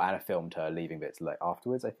 Oh, Anna filmed her leaving bits like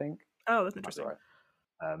afterwards, I think. Oh, that's interesting. Right.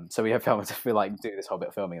 So we have filmed to feel like do this whole bit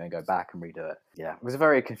of filming and then go back and redo it. Yeah, it was a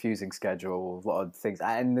very confusing schedule, a lot of things,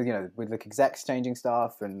 and with like execs changing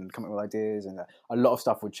stuff and coming up with ideas, and a lot of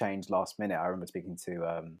stuff would change last minute. I remember speaking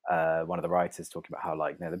to one of the writers talking about how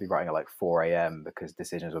like they'd be writing at like 4 a.m. because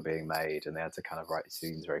decisions were being made and they had to kind of write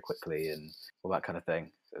scenes very quickly and all that kind of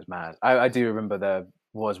thing. It was mad. I do remember there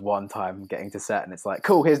was one time getting to set and it's like,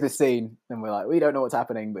 cool, here's this scene, and we're like, we don't know what's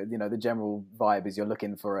happening, but the general vibe is you're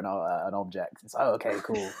looking for an object. It's oh, okay,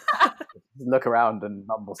 cool. Look around and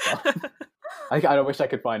mumble stuff. I wish I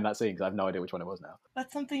could find that scene because I have no idea which one it was now.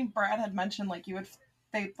 That's something Brad had mentioned, like you would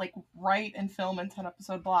they like write and film in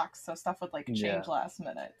 10-episode blocks, so stuff would like change last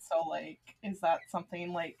minute. So like, is that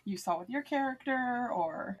something like you saw with your character,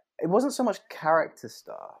 or? It wasn't so much character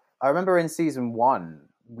stuff. I remember in season 1,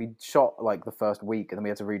 we shot like the first week, and then we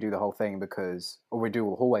had to redo the whole thing or redo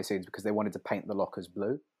all hallway scenes because they wanted to paint the lockers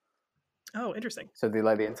blue. Oh, interesting. So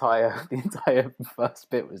the entire first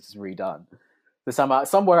bit was just redone. So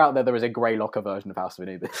somewhere out there is a grey locker version of House of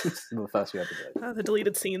Anubis in the first few episodes. The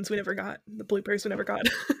deleted scenes we never got, the bloopers we never got.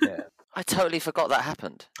 Yeah, I totally forgot that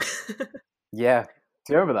happened. yeah.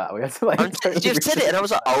 Do you remember that? We had to you just said it, and I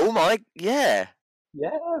was like, "Oh my, yeah."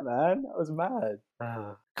 Yeah, man, that was mad.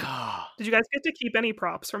 God. Did you guys get to keep any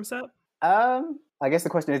props from set? I guess the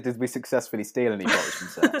question is, did we successfully steal any props from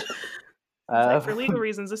set? Like, for legal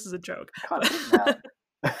reasons, this is a joke.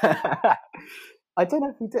 I don't know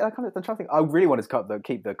if we did. I'm trying to think. I really wanted to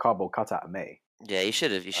keep the cardboard cutout of me. Yeah, you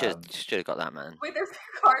should have. You should have got that, man. Wait, there's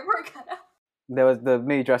a cardboard cutout. There was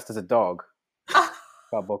me dressed as a dog.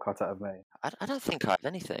 Cardboard cutout of me. I don't think I have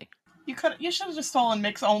anything. You should have just stolen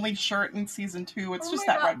Mick's only shirt in season 2. It's just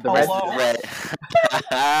my that God. red polo. Red.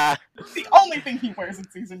 It's the only thing he wears in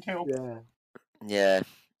season 2. Yeah. Yeah.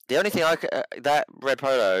 The only thing that red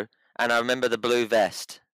polo, and I remember the blue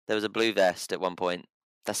vest. There was a blue vest at one point.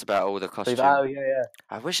 That's about all the costume. Oh yeah.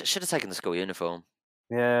 I wish I should have taken the school uniform.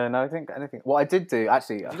 Yeah, no, I think anything. What I did do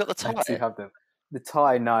actually. Have you got the tie? I actually have the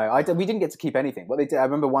tie. No, we didn't get to keep anything. What they did, I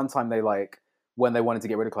remember one time they when they wanted to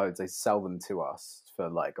get rid of clothes, they sell them to us for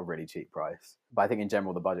like a really cheap price. But I think in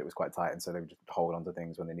general the budget was quite tight, and so they would just hold on to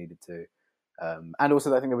things when they needed to. And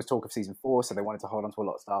also I think there was talk of season 4, so they wanted to hold on to a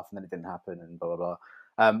lot of stuff, and then it didn't happen, and blah blah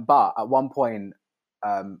blah. But at one point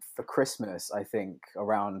for Christmas, I think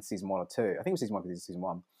around season 1 or 2, I think it was season 1 because it was season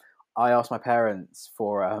 1. I asked my parents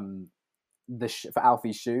for for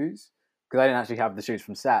Alfie's shoes because I didn't actually have the shoes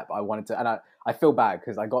from set. But I wanted to, and I feel bad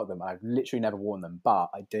because I got them. And I've literally never worn them, but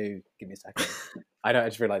I do. Give me a second. I don't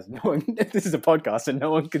just realize no one. This is a podcast, and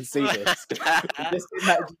no one can see this. Just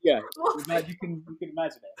imagine, you can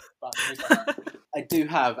imagine it. But I do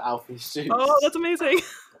have Alfie's shoes. Oh, that's amazing!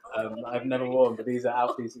 I've never worn, but these are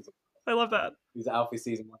Alfie's. I love that. These are Alfie's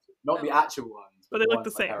season 1, not the actual ones, but they look ones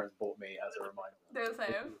the same. My parents bought me as a reminder. They're the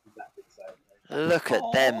same. Exactly the same. Look at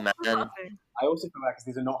them, man. I also feel bad because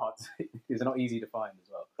these are not hard. These are not easy to find as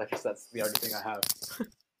well. I guess that's the only thing I have.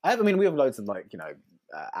 I mean, we have loads of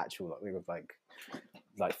actual. We have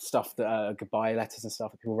like stuff that goodbye letters and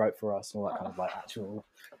stuff that people wrote for us, and all that kind of like actual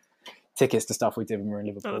tickets to stuff we did when we were in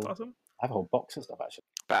Liverpool. Oh, that's awesome. I have a whole box of stuff actually.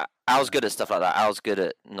 But Al's good at stuff like that. Al's good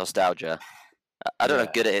at nostalgia. I don't know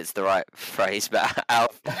if good at it's the right phrase, but Al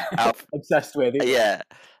obsessed with it. Yeah,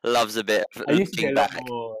 loves a bit of I used to be a back. lot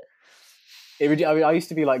more. I used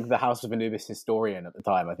to be like the House of Anubis historian at the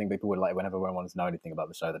time. I think people would whenever one wanted to know anything about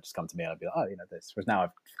the show, they'd just come to me and I'd be like, oh, this. Whereas now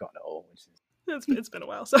I've forgotten it all. Which is it's been a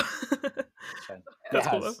while, so that's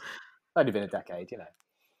cool. Though. Only been a decade,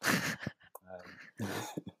 I'm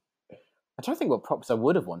trying to think what props I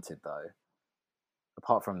would have wanted though,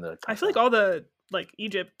 apart from the. I feel like all the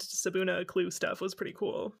Egypt, Sabuna, Clue stuff was pretty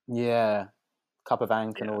cool. Yeah, cup of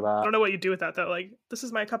ink and all that. I don't know what you do with that though. Like, this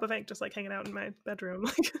is my cup of ink, just like hanging out in my bedroom.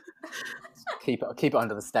 Like, keep it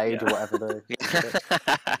under the stage or whatever.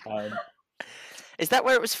 Is that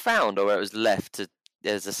where it was found or where it was left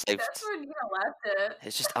as a safe? That's where Nina left it.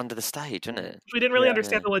 It's just under the stage, isn't it? We didn't really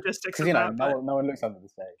understand the logistics of that. No one looks under the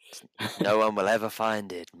stage. No one will ever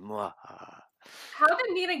find it. How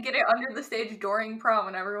did Nina get it under the stage during prom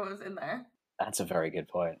when everyone was in there? That's a very good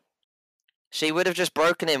point. She would have just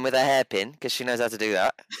broken in with a hairpin because she knows how to do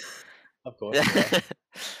that. Of course. Yeah.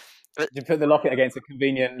 But you put the locket against a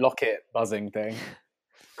convenient locket buzzing thing,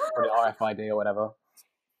 put it RFID or whatever.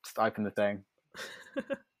 Just open the thing.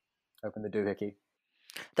 Open the doohickey.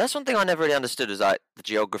 That's one thing I never really understood was like the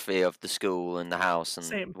geography of the school and the house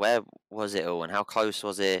and where was it all and how close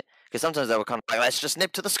was it? Because sometimes they were kind of like, let's just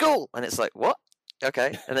nip to the school, and it's like, what?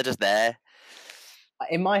 Okay, and they're just there.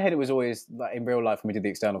 In my head, it was always like in real life when we did the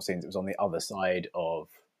external scenes, it was on the other side of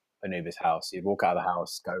Anubis' house. You'd walk out of the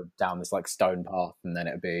house, go down this like stone path, and then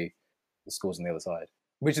it'd be the school's on the other side.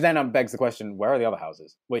 Which then begs the question: where are the other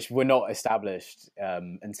houses? Which were not established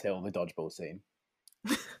until the dodgeball scene.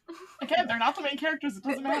 Again, they're not the main characters. It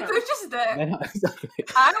doesn't matter. They're just there. They're not exactly.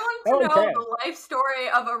 I want to know Okay. the life story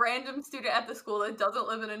of a random student at the school that doesn't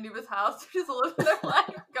live in Anubis' house, just living their life,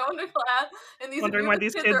 going to class, and these wondering why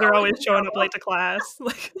these kids are always showing up late to class.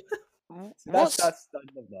 Like, I love that.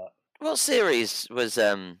 What series was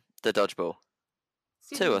the dodgeball?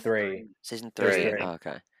 Season 2 or 3. Season 3. Season 3. Oh,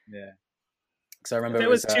 okay. Yeah. Because I remember if it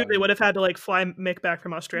was 2, they would have had to like fly Mick back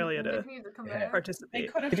from Australia to They Yeah. participate. They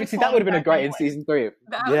could have Did you just see that would have been a gone great back in season 3?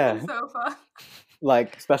 That would have been so fun.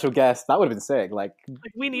 like special guest. That would have been sick. Like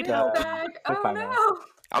we need Mailbag. help. Oh cliffhanger. no.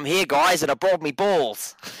 I'm here, guys, and I brought me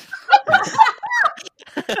balls.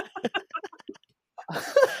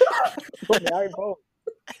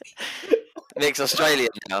 Nick's Australian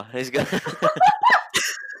now. He's got.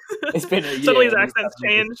 It's been a year. Suddenly his accent's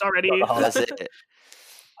changed already. That's it.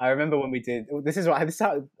 I remember when we did. This is what I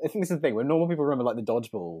think. This is the thing. When normal people remember like the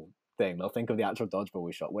dodgeball thing, they'll think of the actual dodgeball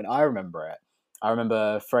we shot. When I remember it, I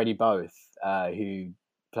remember Freddie Both, who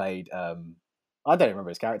played. I don't remember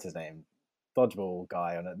his character's name. Dodgeball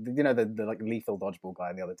guy on it. You know the like lethal dodgeball guy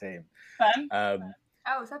on the other team. Ben?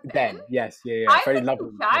 Oh, is that Ben? Ben? Yes, yeah. I Freddie think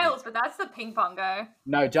loved Giles, but that's the ping pong guy.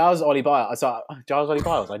 No, Giles Ollie Biles. Giles Ollie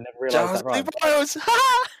Biles. I never realised that right. Biles.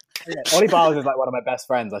 Yeah, Ollie Biles is like one of my best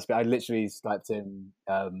friends. I literally Skyped him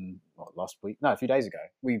last week. No, a few days ago.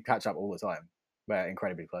 We catch up all the time. We're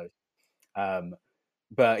incredibly close.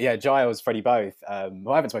 But yeah, Giles, Freddie Both.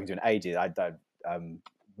 Who I haven't spoken to in ages. I don't.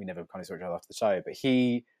 We never kind of saw each other after the show. But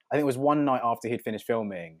I think it was one night after he'd finished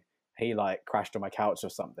filming, he like crashed on my couch or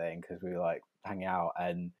something because we were like hanging out.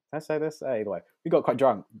 And did I say this? Either way, we got quite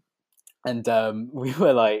drunk. And we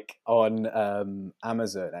were like on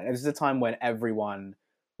Amazon. And it was a time when everyone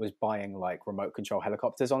was buying like remote control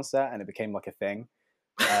helicopters on set, and it became like a thing.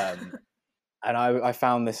 And I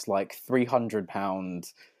found this like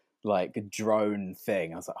 £300 like drone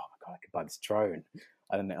thing. I was like, oh my god, I could buy this drone.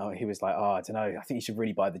 And then he was like, oh, I don't know, I think you should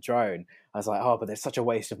really buy the drone. I was like, oh, but there's such a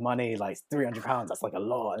waste of money, like £300, that's like a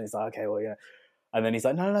lot. And he's like, okay, well, yeah. And then he's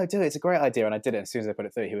like, no, do it, it's a great idea. And I did it. As soon as I put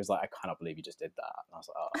it through, he was like, I cannot believe you just did that. And I was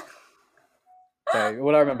like, oh. So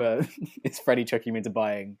all I remember is Freddie tricking me into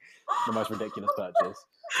buying the most ridiculous purchase.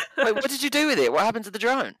 Wait, what did you do with it? What happened to the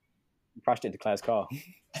drone? Crashed it into Claire's car.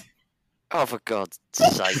 Oh, for God's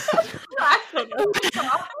sake.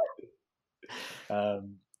 I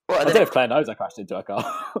don't know if Claire knows I crashed into her car.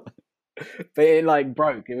 But it like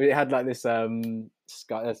broke. It had like this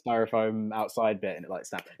styrofoam outside bit and it like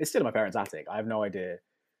snapped. It's still in my parents' attic. I have no idea.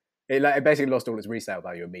 It basically lost all its resale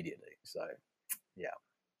value immediately. So, yeah.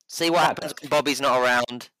 See what happens when Bobby's not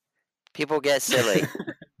around? People get silly.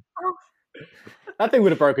 That thing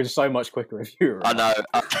would have broken so much quicker if you were around. I know.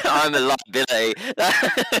 I'm a liability.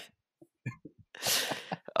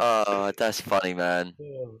 Oh, that's funny, man.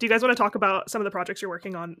 Do you guys want to talk about some of the projects you're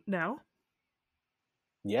working on now?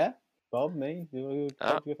 Yeah. Bob, me? You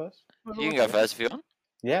want to go first? You can go first if you want.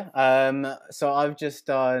 Yeah. So I've just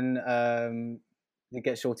done the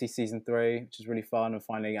Get Shorty season 3, which is really fun. And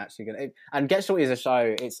finally actually and Get Shorty is a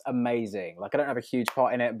show. It's amazing. Like I don't have a huge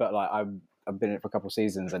part in it, but like I've been in it for a couple of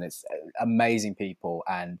seasons, and it's amazing people,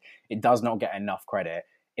 and it does not get enough credit.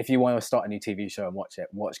 If you want to start a new TV show and watch it,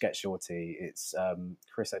 watch Get Shorty. It's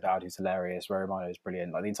Chris O'Dowd, who's hilarious. Rory Romano is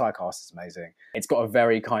brilliant. Like the entire cast is amazing. It's got a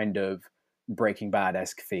very kind of Breaking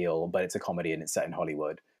Bad-esque feel, but it's a comedy and it's set in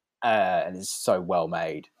Hollywood, and it's so well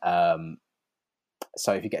made.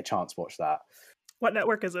 So if you get a chance, watch that. What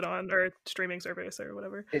network is it on, or streaming service, or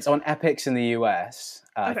whatever? It's on Epix in the US.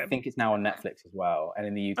 Okay. I think it's now on Netflix as well, and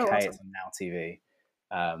in the UK awesome. it's on Now TV,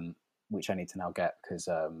 which I need to now get because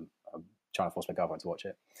I'm trying to force my girlfriend to watch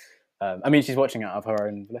it. I mean, she's watching it of her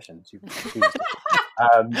own volition.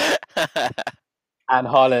 And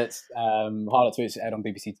Harlot's which aired on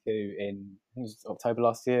BBC Two in I think it was October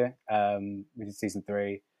last year. We did season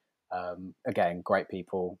 3. Again, great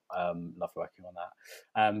people. Love working on that.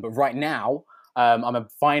 But right now, I'm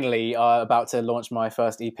finally about to launch my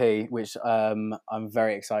first EP, which I'm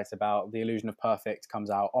very excited about. The Illusion of Perfect comes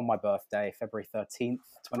out on my birthday, February 13th,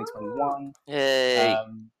 2021. Yay! Happy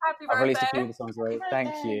birthday. I've released a few of the songs already.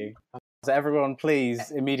 Thank you. So everyone,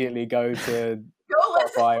 please immediately go to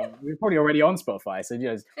Spotify. We're probably already on Spotify, so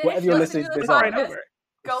whatever you're listening to this on,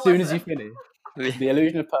 as soon as you finish. The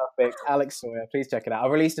Illusion of Perfect, Alex Sawyer. Please check it out.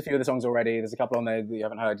 I've released a few of the songs already. There's a couple on there that you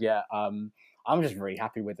haven't heard yet. I'm just really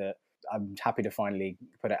happy with it. I'm happy to finally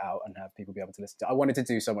put it out and have people be able to listen to it. I wanted to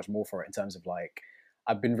do so much more for it in terms of like,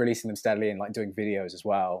 I've been releasing them steadily and like doing videos as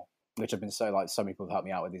well, which have been so many people have helped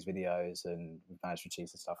me out with these videos and we've managed to achieve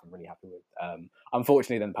some stuff I'm really happy with.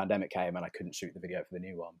 Unfortunately, then the pandemic came and I couldn't shoot the video for the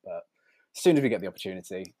new one, but as soon as we get the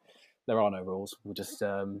opportunity, there are no rules. We'll just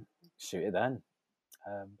shoot it then.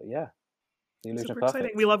 But yeah. The Illusion Super of Perfect.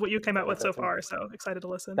 exciting. We love what you came out with so far, so excited to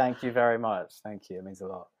listen. Thank you very much. Thank you. It means a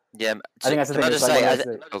lot. Yeah, I think that's the can thing. I It's just like say, one of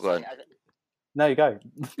those- go on. No, you go.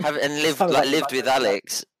 Lived with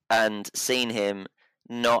Alex and seen him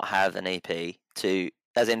not have an EP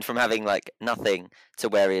as in from having like nothing to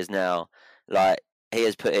where he is now. Like he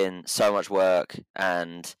has put in so much work,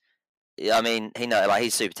 and I mean,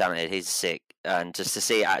 he's super talented. He's sick, and just to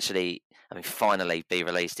see it actually, finally be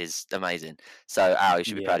released is amazing. So Al, you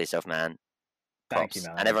should be proud of yourself, man. Thank you, props.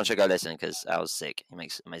 man. And everyone should go listen because Al's sick. He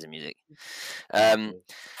makes amazing music. Thank you.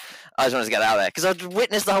 I just wanted to get that out there because I'd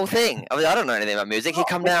witnessed the whole thing. I mean, I don't know anything about music. He'd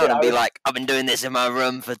come me down too, and I be was- like, "I've been doing this in my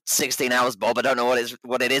room for 16 hours, Bob. I don't know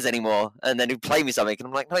what it is anymore." And then he'd play me something, and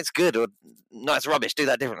I'm like, "No, it's good," or "No, it's rubbish. Do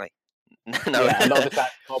that differently." No. Yeah, a lot of the time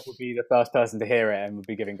Bob would be the first person to hear it and would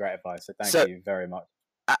be giving great advice. So thank you very much.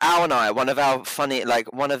 Al and I, one of our funny,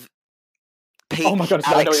 like one of Pete, Oh my God,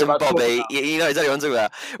 I know what Alex, you're and about to talk Bobby. about. You know exactly what I'm talking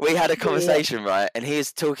about. We had a conversation, right? And he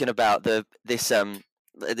was talking about this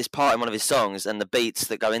part in one of his songs and the beats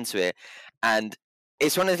that go into it. And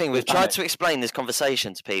it's one of the things we've tried to explain this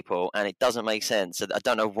conversation to people, and it doesn't make sense. I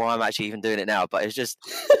don't know why I'm actually even doing it now, but it's just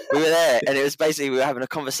we were there, and it was basically we were having a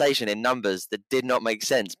conversation in numbers that did not make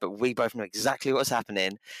sense, but we both know exactly what was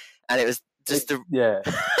happening, and it was just I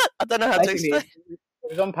don't know how to explain.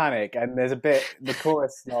 It was on Panic, and there's a bit, the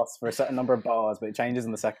chorus lasts for a certain number of bars, but it changes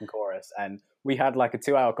in the second chorus. And we had like a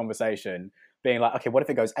 2-hour conversation being like, okay, what if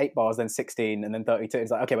it goes 8 bars, then 16, and then 32?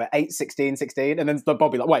 It's like, okay, well, 8, 16, 16. And then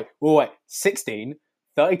Bobby like, wait, 16,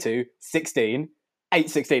 32, 16, 8,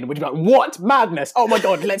 16. And we'd be like, what? Madness. Oh my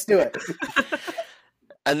God, let's do it.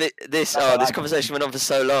 And this conversation went on for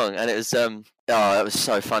so long, and it was that was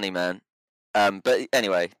so funny, man. But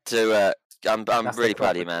anyway, I'm really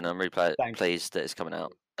proud of you, man. I'm really pleased that it's coming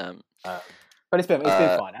out. But it's been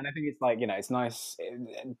fun, and I think it's like, it's nice.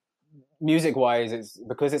 Music-wise, it's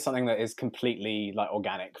because it's something that is completely like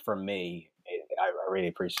organic from me. I really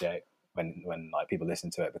appreciate when like people listen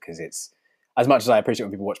to it, because it's as much as I appreciate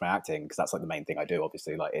when people watch my acting, because that's like the main thing I do.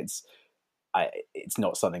 Obviously, like it's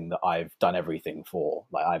not something that I've done everything for.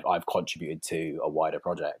 Like I've contributed to a wider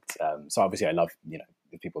project. So obviously, I love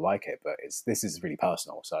if people like it, but this is really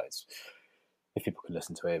personal. So it's, if people could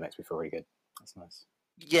listen to it, it makes me feel really good. That's nice.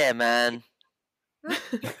 Yeah, man.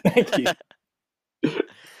 Thank you.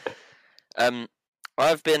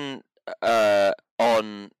 I've been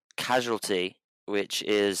on Casualty, which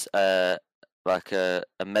is like a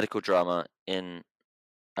medical drama on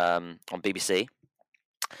BBC,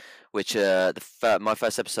 which my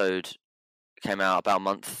first episode came out about a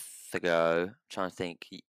month ago. I'm trying to think.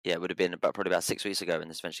 Yeah, it would have been probably about 6 weeks ago when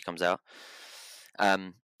this eventually comes out.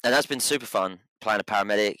 And that's been super fun, playing a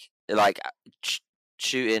paramedic. Like,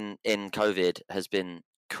 shooting in COVID has been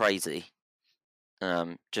crazy.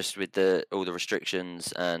 Just with all the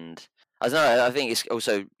restrictions, and I don't know. I think it's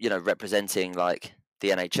also representing like the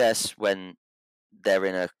NHS when they're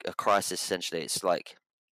in a crisis. Essentially, it's like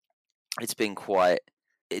it's been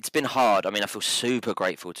hard. I mean, I feel super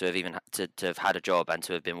grateful to have even to have had a job and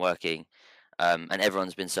to have been working, and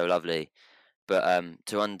everyone's been so lovely. But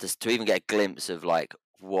to even get a glimpse of like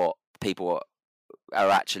what people are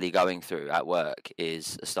actually going through at work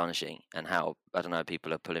is astonishing, and how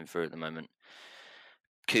people are pulling through at the moment.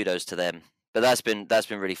 Kudos to them. But that's been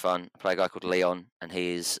really fun. I play a guy called Leon, and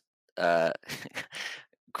he's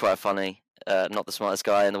quite funny. Not the smartest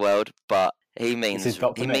guy in the world, but he means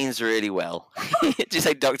really well. Did you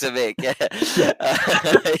say Dr. Mick? Yeah. Yeah.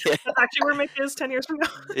 That's actually where Mick is 10 years from now.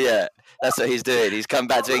 Yeah, that's what he's doing. He's come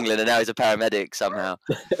back to England, and now he's a paramedic somehow.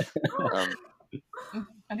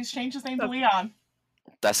 And he's changed his name to Leon.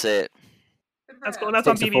 That's it. That's cool. And that's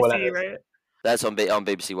on BBC, right? That's on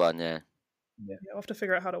BBC One, yeah. Yeah, we'll have to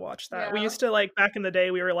figure out how to watch that. Yeah. We used to, like, back in the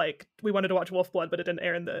day, we were like, we wanted to watch Wolf Blood, but it didn't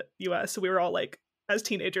air in the US, so we were all like, as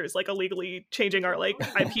teenagers, like illegally changing our like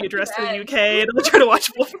IP address to the UK and then trying to watch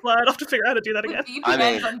Wolf Blood. I'll have to figure out how to do that again. I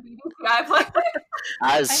mean,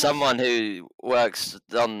 as someone who works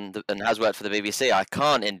on and has worked for the BBC, I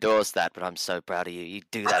can't endorse that, but I'm so proud of you. You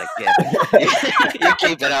do that again. You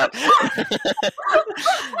keep it up.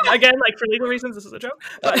 Again, like for legal reasons, this is a joke.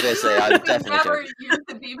 But obviously, I'm definitely never joking. used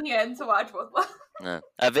the VPN to watch Wolf Blood. No.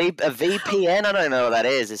 A VPN? I don't know what that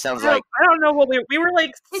is. It sounds like I don't know what we were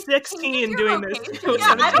like 16 doing this. Yeah,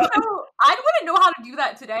 I don't know. I wouldn't know how to do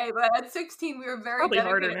that today, but at 16 we were very Probably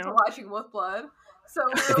dedicated to watching Wolf Blood. So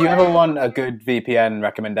if you ever want a good VPN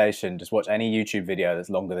recommendation, just watch any YouTube video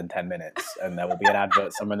that's longer than 10 minutes, and there will be an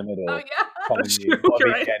advert somewhere in the middle telling you what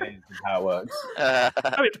a VPN is and how it works. I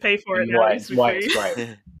have to pay for it now. Why it's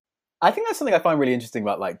great. I think that's something I find really interesting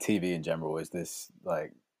about like TV in general. Is this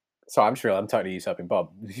like? Sorry, I'm sure I'm totally usurping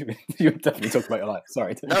Bob. You're definitely talking about your life.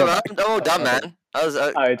 Sorry. No, I'm all done, man.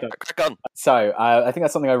 Crack on. So I think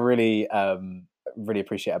that's something I really, really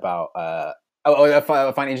appreciate about. I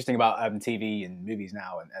find interesting about TV and movies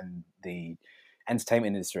now and the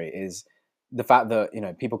entertainment industry is the fact that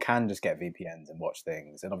people can just get VPNs and watch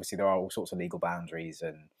things, and obviously there are all sorts of legal boundaries,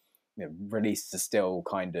 and releases are still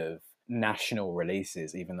kind of national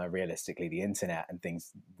releases, even though realistically the internet and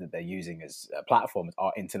things that they're using as platforms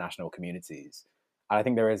are international communities. And I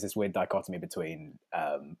think there is this weird dichotomy between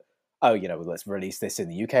oh, well, let's release this in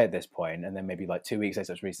the UK at this point, and then maybe like 2 weeks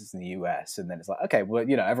later, let's release this in the US, and then it's like, okay, well,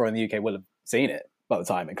 everyone in the UK will have seen it by the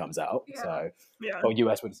time it comes out, or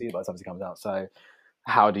US would see it by the time it comes out. So,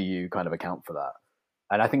 how do you kind of account for that?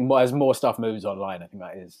 And I think as more stuff moves online, I think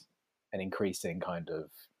that is an increasing kind of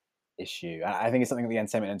issue. I think it's something that the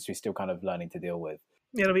entertainment industry is still kind of learning to deal with.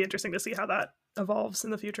 Yeah, it'll be interesting to see how that evolves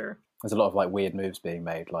in the future. There's a lot of like weird moves being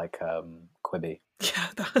made, like Quibi. Yeah,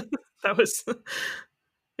 that was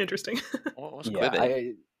interesting. What was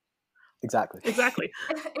Quibi? Exactly. It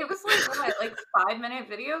was like 5-minute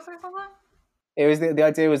videos or something? It was the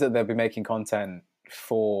idea was that they'll be making content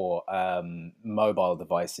for mobile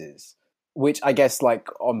devices, which I guess like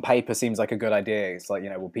on paper seems like a good idea. It's like,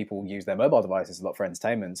 well, people use their mobile devices a lot for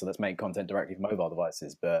entertainment, so let's make content directly for mobile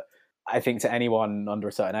devices. But I think to anyone under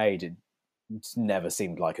a certain age, it never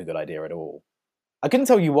seemed like a good idea at all. I couldn't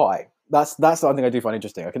tell you why. That's the one thing I do find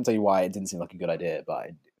interesting. I couldn't tell you why it didn't seem like a good idea, but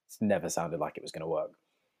it's never sounded like it was going to work.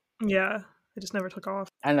 Yeah, it just never took off.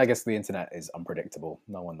 And I guess the internet is unpredictable.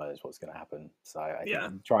 No one knows what's going to happen. So I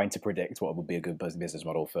think trying to predict what would be a good business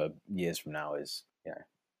model for years from now is,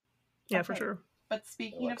 Yeah, for sure. But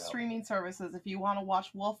speaking of streaming services, if you want to watch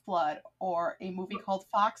Wolf Blood or a movie called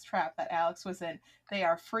Foxtrap that Alex was in, they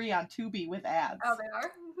are free on Tubi with ads. Oh, they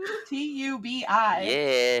are? Tubi.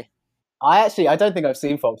 Yeah. I don't think I've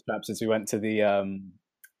seen Foxtrap since we went to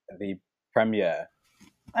the premiere.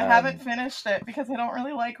 I haven't finished it because I don't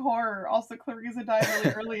really like horror. Also, Clarice died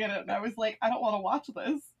really early in it, and I was like, I don't want to watch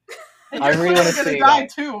this. And you're really going to die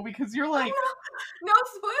too, because you're like... No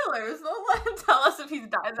spoilers. Don't let him tell us if he's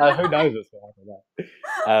died. Who knows what's going to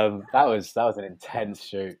happen? That was an intense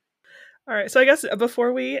shoot. All right, so I guess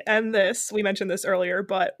before we end this, we mentioned this earlier,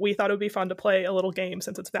 but we thought it would be fun to play a little game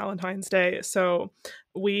since it's Valentine's Day. So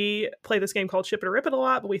we play this game called Ship It or Rip It a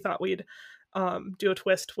lot, but we thought we'd do a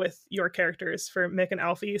twist with your characters for Mick and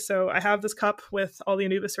Alfie. So I have this cup with all the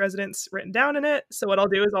Anubis residents written down in it. So what I'll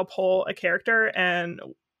do is I'll pull a character and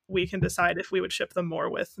we can decide if we would ship them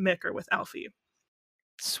more with Mick or with Alfie.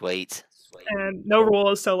 Sweet. And no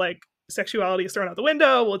rules, so like sexuality is thrown out the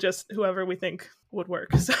window. We'll just whoever we think would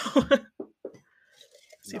work. So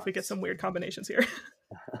see if we get some weird combinations here.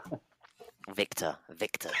 Victor, please,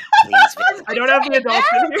 Victor. I don't have the adults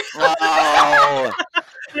in here. Oh.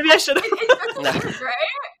 Maybe I should have.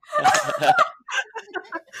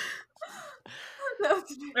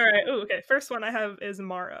 All right. Ooh, okay. First one I have is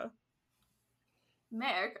Mara.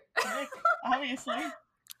 Mick, obviously.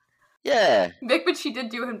 Yeah. Mick, but she did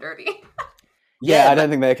do him dirty. Yeah, I don't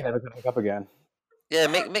think they can ever hook up again. Yeah,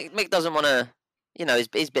 Mick doesn't want to.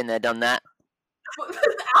 He's been there, done that.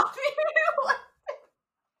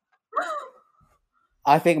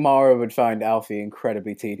 I think Mara would find Alfie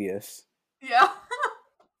incredibly tedious. Yeah.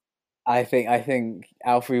 I think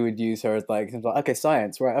Alfie would use her as like, okay,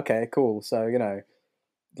 science, right? Okay, cool. So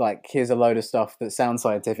like here's a load of stuff that sounds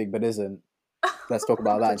scientific but isn't. Let's talk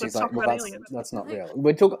about that. And she's like, well, that's not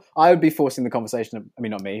real. I would be forcing the conversation. I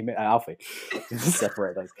mean, not me, Alfie.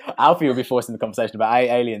 Separate those. Alfie would be forcing the conversation about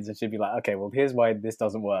aliens, and she'd be like, okay, well, here's why this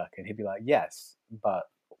doesn't work, and he'd be like, yes, but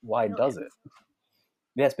why does it?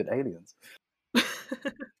 Yes, but aliens.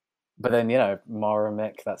 But then Mara and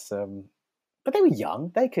Mick. That's but they were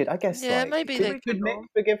young. They could, I guess. Yeah, maybe they could. Mick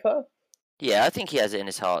forgive her? Yeah, I think he has it in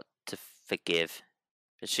his heart to forgive,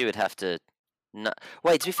 but she would have to. No,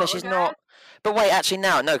 wait. To be fair, she's not. But wait, actually,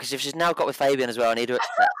 no, because if she's now got with Fabian as well,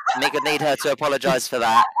 Mick would need her to apologise for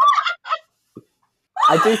that.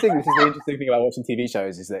 I do think this is the interesting thing about watching TV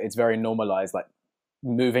shows is that it's very normalised, like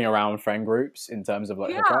moving around friend groups in terms of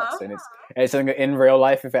like hookups, and it's something that in real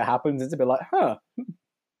life, if it happens, it's a bit like, huh,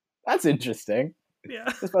 that's interesting.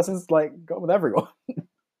 Yeah, this person's like got with everyone.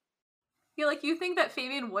 Yeah, like you think that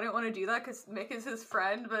Fabian wouldn't want to do that because Mick is his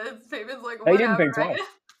friend, but Fabian's like, he didn't think right? twice.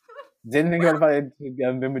 Didn't think about it if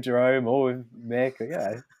I'd been with Jerome or with Mick.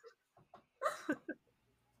 Yeah.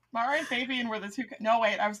 Mara and Fabian were the two. No,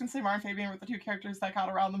 wait, I was gonna say Mara and Fabian were the two characters that got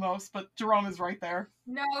around the most, but Jerome is right there.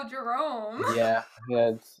 No, Jerome. Yeah,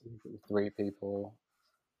 it's 3 people.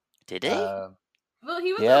 Did he? Well,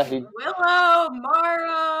 he was with Willow,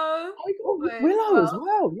 Mara. Willow as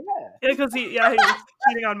well. Yeah. Yeah, because he was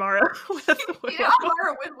cheating on Mara with Willow. Yeah,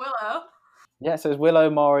 Mara with Willow. Yeah, so it's Willow,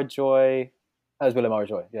 Mara, Joy. That was Willow, Mara,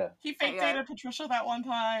 Joy. Yeah. He fake dated Patricia that one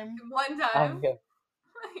time. Yeah.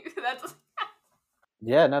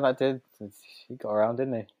 Yeah, no, that did. He got around,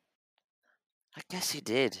 didn't he? I guess he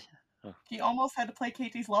did. Oh. He almost had to play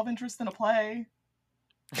Katie's love interest in a play.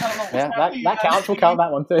 I don't know what's that counts. We'll count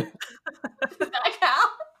that one too. That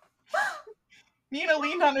count? Nina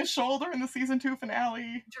leaned on his shoulder in the season 2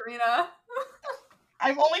 finale. Jarena. I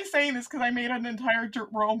I'm only saying this because I made an entire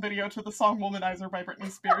Jerome video to the song Womanizer by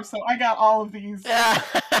Britney Spears, so I got all of these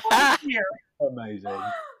here. Amazing.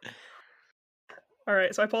 All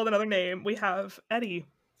right, so I pulled another name. We have Eddie.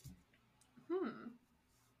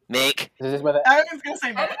 Mick. Is this whether... I was going to say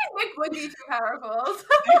I Mick. think Mick would be too powerful.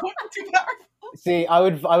 They wouldn't be too powerful. See, I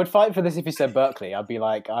would fight for this if you said Berkeley. I'd be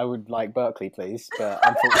like, I would like Berkeley, please. But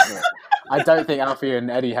unfortunately, I don't think Alfie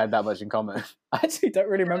and Eddie had that much in common. I actually don't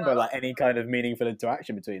really remember like any kind of meaningful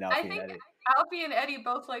interaction between Alfie I and think Eddie. Alfie and Eddie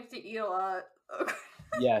both like to eat a lot.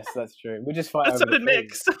 Yes, that's true. We just fight So over did the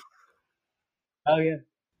Mick. food. Oh yeah.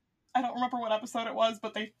 I don't remember what episode it was,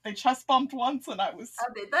 but they chest bumped once, and I was...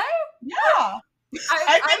 Oh, did they? Yeah!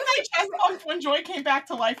 I think was they chest bumped when Joy came back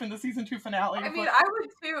to life in the season 2 finale. I mean, but... I would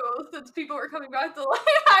too, since people were coming back to life.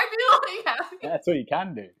 I'd be like happy. Yeah, that's what you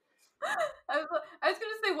can do. I was gonna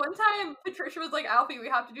say, one time Patricia was like, Alfie, we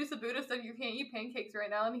have to do Sabuta, so you can't eat pancakes right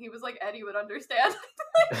now, and he was like, Eddie would understand.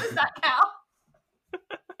 Does that count?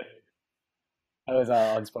 That was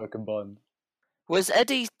our unspoken bond. Was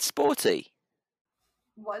Eddie sporty?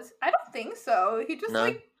 I don't think so. He just No.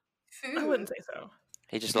 like food. I wouldn't say so.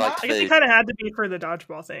 He just Yeah, liked I guess he food. kind of had to be for the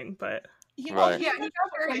dodgeball thing, but He Right. also Yeah, he got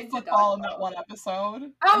very played into football in dodgeball. that one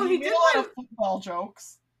episode. Oh, And he made did a lot play- of football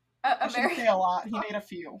jokes. I shouldn't say a lot. He made a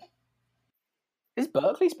few. Is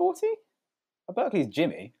Berkeley sporty? Berkeley's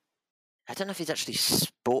Jimmy. I don't know if he's actually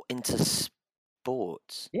into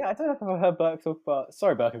sports. Yeah, I don't know if I've ever heard Burke talk about...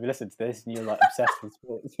 Sorry, Burke, if you listen to this and you're like obsessed with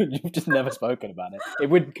sports, you've just never spoken about it. It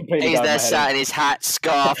would completely He's go over there my head. sat in his hat,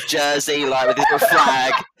 scarf, jersey, like with his little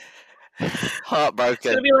flag. it's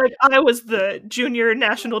Heartbroken. gonna be like, I was the junior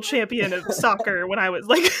national champion of soccer when I was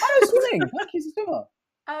like... I was swimming. Berkeley's a swimmer,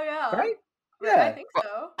 Oh yeah. right? Yeah, I Yeah. think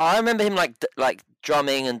so. I remember him like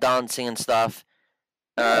drumming and dancing and stuff.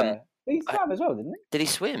 Yeah. He swam as well, didn't Did he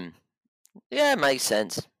swim? Yeah, makes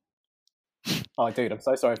sense. he? Oh, dude, I'm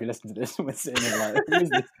so sorry if you listen to this and we're sitting here like, who is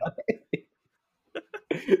this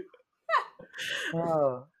guy?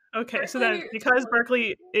 Oh. Okay, so then because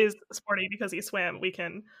Berkeley is sporty because he swam, we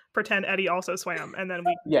can pretend Eddie also swam, and then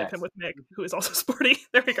we Yes. get him with Mick, who is also sporty.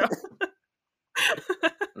 There we go.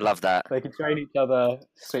 Love that. They can train each other,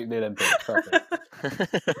 sweep the Olympics. Perfect.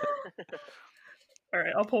 All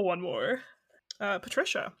right, I'll pull one more.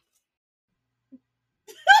 Patricia.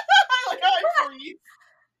 I like how I freeze.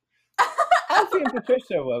 Alfie and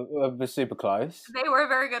Patricia were super close. They were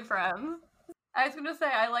very good friends. I was gonna say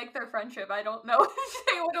I like their friendship. I don't know if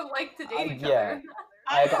they would have liked to date each yeah.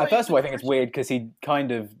 other. First of all, I think it's weird because he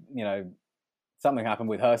kind of, something happened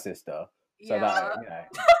with her sister. So that,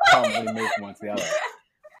 can't really move from one to the other.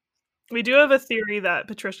 We do have a theory that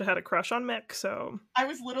Patricia had a crush on Mick, so... I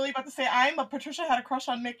was literally about to say I'm a Patricia had a crush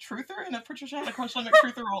on Mick Truther, and a Patricia had a crush on Mick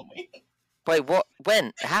Truther only. Wait, what?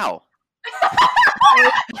 When? How?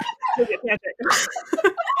 Allie,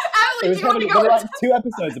 It was do you want probably to go? like 2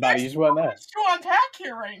 episodes about it. You just weren't there. Let's go unpack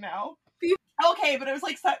here right now. Okay, but it was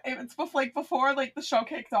like it's before like the show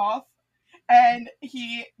kicked off, and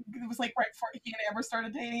it was like right before he and Amber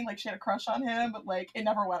started dating. Like she had a crush on him, but like it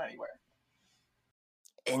never went anywhere.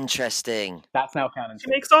 Interesting. That's now canon. She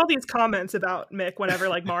makes all these comments about Mick whenever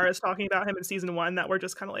like Mara's talking about him in season 1 that we're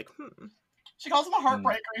just kind of like, She calls him a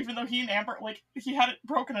heartbreaker, even though he and Amber like he hadn't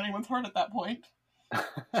broken anyone's heart at that point. She's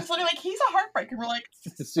literally like, he's a heartbreaker. We're like,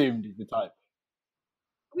 Just assumed he's the type.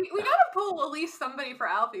 We gotta pull at least somebody for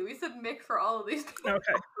Alfie. We said Mick for all of these people.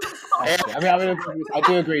 okay. I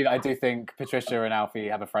do agree that I do think Patricia and Alfie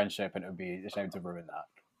have a friendship, and it would be a shame to ruin that.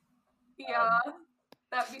 Yeah,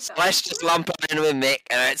 that'd be So sad. let's just lump her in with Mick,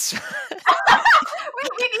 and it's. we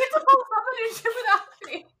need to pull somebody to with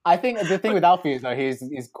Alfie. I think the thing with Alfie is though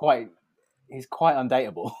he's quite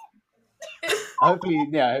undateable. hopefully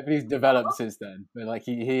he's developed since then. But like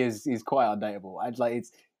he's quite undateable. I'd like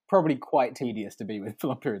it's probably quite tedious to be with for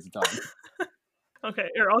long periods of time. Okay,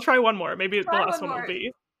 here, I'll try one more. Maybe Try the last one one more. will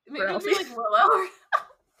be... Maybe it'll be Alfie. like Willow.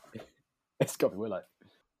 It's got to be Willow.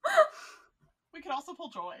 we could also pull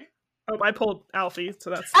Joy. Oh, I pulled Alfie, so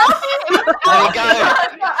that's... Alfie! There you go.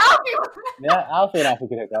 Alfie! Yeah, Alfie and Alfie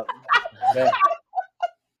could hook up. Yeah.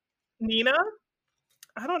 Nina?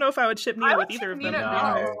 I don't know if I would ship Nina I with would either of Nina, them.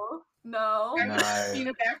 no. I'm No. gonna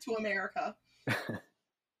Nina back to America.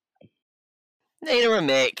 Nina and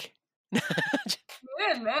Mick. Nina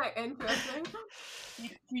and Mick, interesting.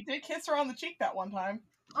 He did kiss her on the cheek that one time.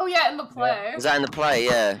 Oh yeah, in the play. Was that in the play?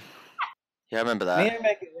 Yeah. Yeah, I remember that. Nina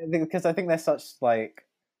and Mick, because I think they're such like,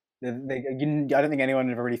 I don't think anyone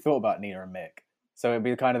ever really thought about Nina and Mick. So it'd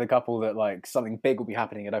be kind of the couple that like something big would be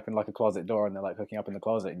happening. It'd open like a closet door and they're like hooking up in the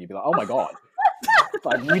closet, and you'd be like, "Oh my god,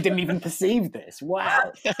 like we didn't even perceive this!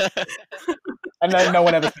 Wow!" And then no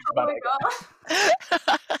one ever thinks Oh about my it.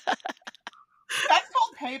 god. That's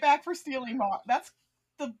called payback for stealing Mara. That's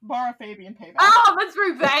the Mara Fabian payback. Oh, that's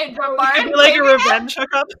revenge on Mara. It'd be like a revenge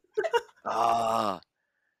hookup. Ah,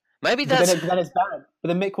 maybe But that's. then it's bad. But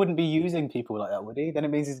then Mick wouldn't be using people like that, would he? Then it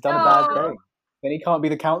means he's done a bad thing. Then he can't be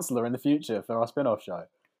the counselor in the future for our spin-off show.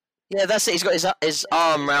 Yeah, that's it. He's got his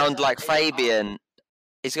arm round like Fabian.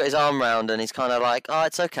 He's got his arm round and he's kind of like, oh,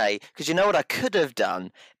 it's okay. Because you know what I could have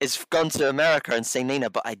done is gone to America and seen Nina,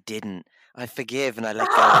 but I didn't. I forgive and I let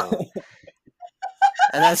go.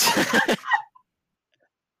 And that's...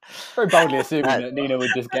 Very boldly assuming that Nina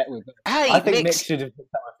would just get with it. Hey, I think Mick should have put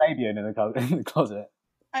that with Fabian in the closet.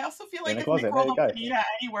 I also feel like if closet, Mick rolled there you up to Nina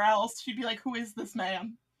anywhere else, she'd be like, "Who is this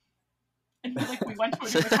man?" And he'd be like, "We went to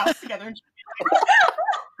Nina's house together," and she'd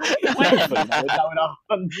be like, that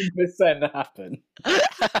would 100% happen.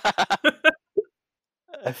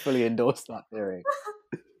 I fully endorse that theory.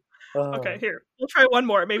 Okay, here. We'll try one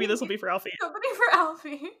more. Maybe this will be for Alfie. Somebody for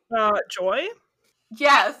Alfie. Joy?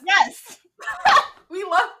 Yes. Yes! We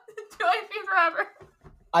love Joy forever.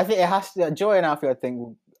 I think it has to... Joy and Alfie, I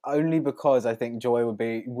think, only because I think Joy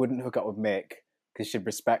wouldn't hook up with Mick because she'd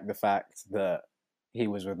respect the fact that he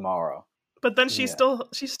was with Mara. But then she still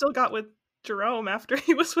got with Jerome after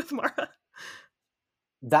he was with Mara.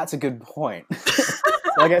 That's a good point.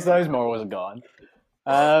 So I guess those morals are gone.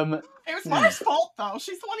 It was Mara's fault, though.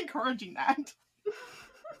 She's the one encouraging that.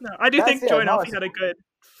 No, I do think Joy and Alfie had a good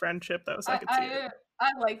friendship, though, so I could see it.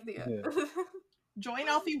 I like the... Joy and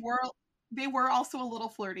Alfie were also a little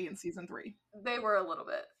flirty in season 3. They were a little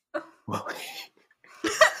bit.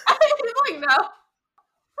 He's like, no.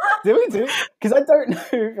 Do we do? Because I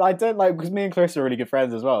don't like, because me and Clarissa are really good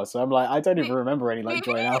friends as well, so I'm like, I don't even remember any like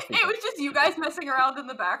Joy and Alfie. It was just you guys messing around in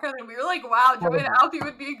the background, and we were like, wow, Joy and Alfie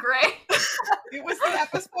would be great. It was the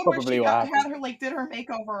episode where she had her, like, did her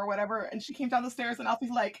makeover or whatever, and she came down the stairs, and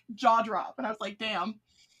Alfie's like, jaw drop, and I was like, damn.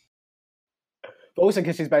 But also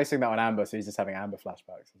because she's basing that on Amber, so he's just having Amber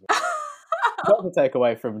flashbacks as well. Not to take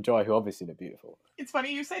away from Joy, who obviously looked beautiful. It's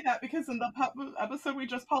funny you say that because in the episode we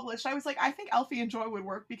just published, I was like, I think Alfie and Joy would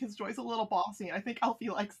work because Joy's a little bossy, and I think Alfie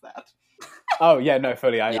likes that. Oh yeah, no,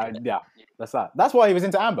 fully. Yeah, that's that. That's why he was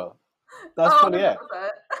into Amber. That's fully it.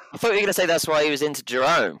 I thought you were going to say that's why he was into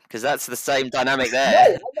Jerome, because that's the same dynamic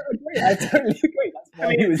there. No, I totally agree. That's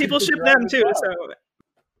why he was people into ship Jerome them too, as well.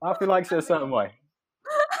 so... Alfie likes it a certain way.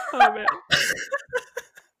 Oh, man.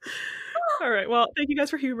 All right, well, thank you guys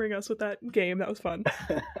for humoring us with that game. That was fun.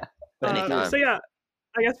 So yeah,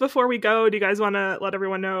 I guess before we go, do you guys want to let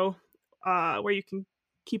everyone know where you can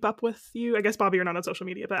keep up with you? I guess, Bobby, you're not on social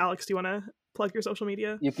media, but Alex, do you want to plug your social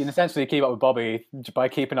media? You can essentially keep up with Bobby by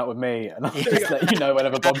keeping up with me, and I'll just let you know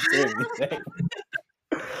whenever Bob's doing anything.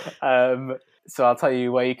 So I'll tell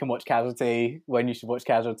you where you can watch Casualty, when you should watch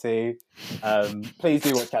Casualty. Please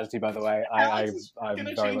do watch Casualty, by the way. I'm going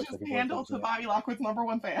to very change much his looking forward handle to Bobby Lockwood's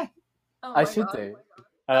 #1 fan. Oh I should do.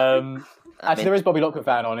 Actually, there is Bobby Lockwood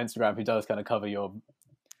fan on Instagram who does kind of cover your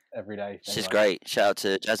everyday. She's great. Shout out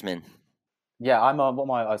to Jasmine. Yeah, I'm on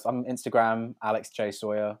I'm Instagram Alex J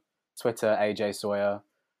Sawyer, Twitter AJ Sawyer,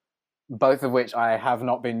 both of which I have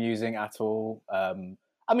not been using at all.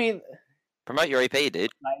 I mean, promote your EP,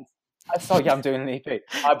 dude. I'm doing an EP,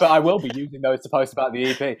 but I will be using those to post about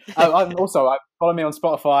the EP. Follow me on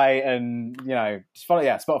Spotify, and just follow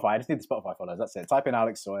Spotify. I just need the Spotify follows. That's it. Type in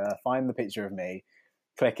Alex Sawyer, find the picture of me,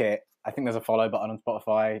 click it. I think there's a follow button on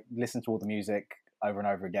Spotify. Listen to all the music over and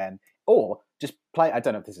over again, or just play. I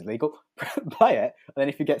don't know if this is legal. Play it, and then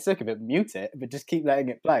if you get sick of it, mute it. But just keep letting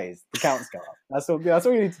it play. The counts go up. That's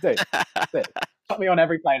all you need to do. That's it. Put me on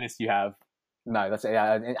every playlist you have. No, that's it.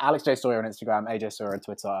 Yeah, Alex J Sawyer on Instagram, AJ Sawyer on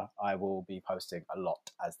Twitter. I will be posting a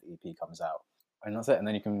lot as the EP comes out, and that's it. And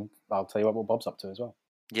then I'll tell you what Bob's up to as well.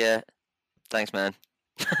 Yeah, thanks, man.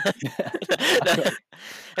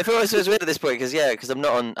 It feels weird at this point because I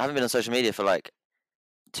haven't been on social media for like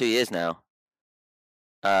 2 years now.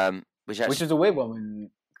 Which is a weird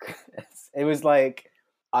one. It was like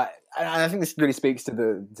I think this really speaks to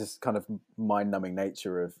the just kind of mind-numbing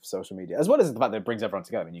nature of social media, as well as the fact that it brings everyone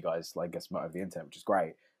together. And you guys get smart over the internet, which is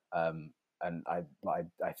great. And I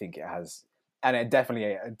think it has, and it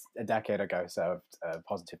definitely a decade ago served a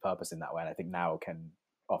positive purpose in that way. And I think now can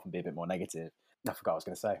often be a bit more negative. I forgot what I was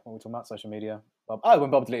going to say. What were we talking about? Social media? When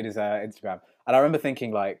Bob deleted his Instagram. And I remember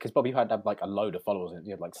thinking, because Bob, you had like a load of followers.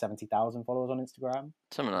 You had like 70,000 followers on Instagram.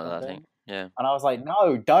 Something like that, I think. Yeah. And I was like,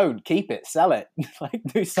 no, don't. Keep it. Sell it.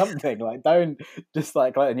 Do something. Don't just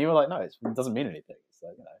and you were like, no, it doesn't mean anything. It's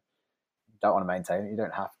like, you don't want to maintain it. You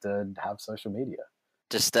don't have to have social media.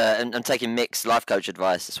 Just, I'm taking Mick's life coach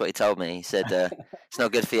advice. That's what he told me. He said, it's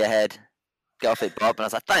not good for your head. Get off it, Bob. And I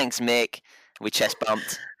was like, thanks, Mick. We chest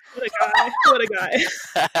bumped. What a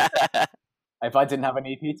guy. If I didn't have an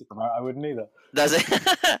EP to promote, I wouldn't either. Does it?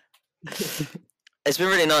 It's been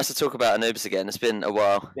really nice to talk about Anubis again. It's been a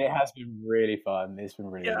while. It has been really fun. It's been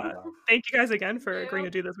really fun. Thank you guys again for agreeing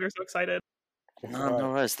to do this. We were so excited.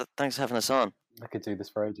 No worries. Thanks for having us on. I could do this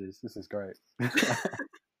for ages. This is great.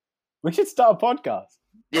 We should start a podcast.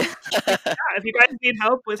 Yeah. If you guys need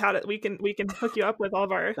help with how to, we can hook you up with all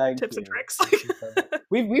of our tips and tricks.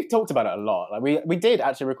 We've talked about it a lot. Like we did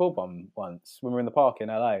actually record one once when we were in the park in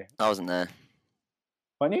LA. I wasn't there.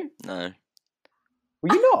 Weren't you? No.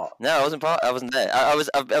 Were you not? No, I wasn't there. I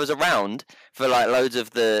was around for like loads of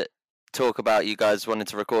the talk about you guys wanting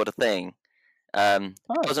to record a thing. It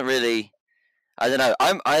wasn't really. I don't know.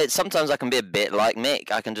 I sometimes I can be a bit like Mick.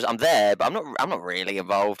 I'm there, but I'm not really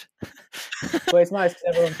involved. Well, it's nice because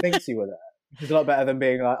everyone thinks you were there. It's a lot better than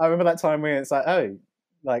being like, I remember that time when it's like, oh,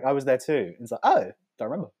 like I was there too. It's like, oh, don't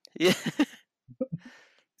remember. Yeah.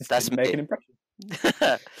 That's make an impression.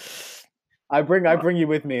 I bring you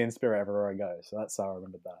with me in spirit everywhere I go, so that's how I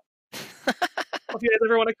remembered that. Well, if you guys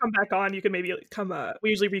ever want to come back on, you can maybe come. We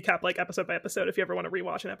usually recap like episode by episode. If you ever want to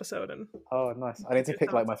rewatch an episode, and oh, nice! I need to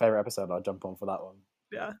pick like my favorite episode. I'll jump on for that one.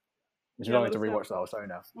 Yeah, you don't need to rewatch the whole show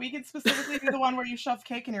now. We could specifically do the one where you stuff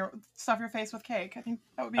your face with cake. I think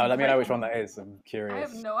that would be. Oh, let me know which one that is. I'm curious. I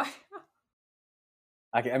have no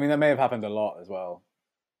idea. I mean, that may have happened a lot as well.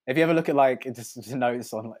 If you ever look at like just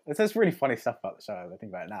notes on like, there's really funny stuff about the show. I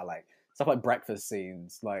think about it now, like stuff like breakfast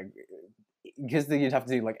scenes, like. Because you'd have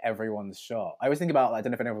to do like everyone's shot. I always think about, I don't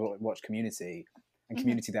know if anyone watched Community, and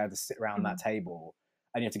Community, they had to sit around that table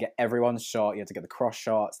and you have to get everyone's shot, you have to get the cross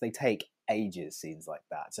shots. They take ages, scenes like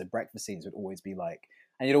that. So breakfast scenes would always be like,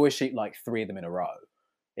 and you'd always shoot like 3 of them in a row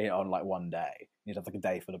on like one day. You'd have like a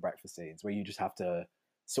day full of breakfast scenes where you just have to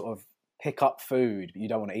sort of pick up food, but you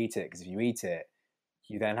don't want to eat it because if you eat it,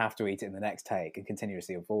 you then have to eat it in the next take and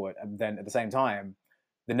continuously go forward. And then at the same time,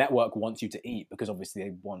 the network wants you to eat because obviously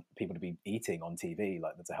they want people to be eating on TV.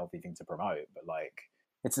 Like that's a healthy thing to promote, but like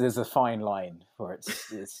there's a fine line where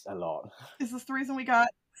it's a lot. Is this the reason we got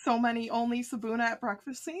so many only Sabuna at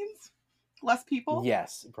breakfast scenes? Less people?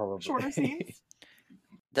 Yes, probably. Shorter scenes?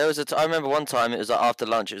 There was I remember one time it was like after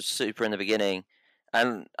lunch. It was super in the beginning,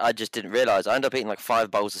 and I just didn't realize. I ended up eating like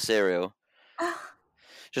 5 bowls of cereal,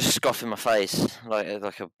 just scoffing my face like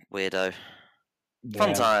a weirdo.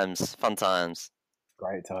 Fun times.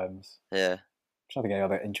 Great times. Yeah. I'm trying to think of any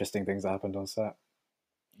other interesting things that happened on set.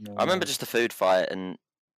 No. I remember just the food fight and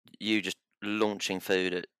you just launching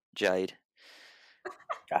food at Jade.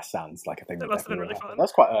 That sounds like a thing that must have been really fun.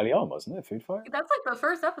 That's quite early on, wasn't it? Food fight. That's like the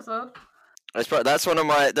first episode. That's one of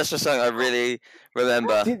my. That's just something I really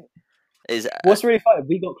remember. What's really funny?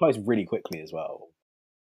 We got close really quickly as well.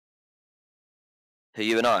 Who,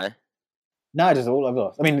 you and I? No, just all of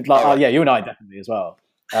us. I mean, like, yeah, you and I definitely as well.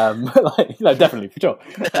 Like, no, definitely for sure.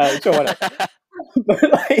 Sure, why not?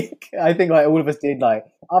 But like, I think like all of us did. Like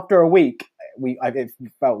after a week, it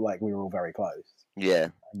felt like we were all very close. Yeah,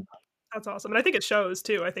 that's awesome, and I think it shows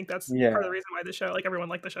too. I think that's part of the reason why the show, like everyone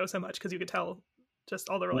liked the show so much, because you could tell just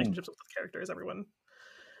all the relationships with the characters. Everyone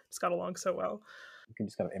just got along so well. You can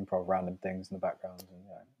just kind of improv random things in the background, and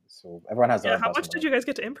so everyone has. Yeah, how much did you guys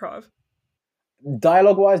get to improv?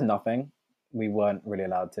 Dialogue-wise, nothing. We weren't really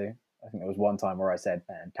allowed to. I think there was one time where I said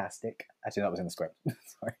 "fantastic." Actually, that was in the script.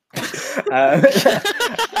 Sorry.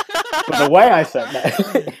 But the way I said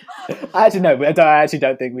that, I actually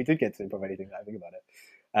don't think we did get to improv anything. I think about it.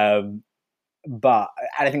 But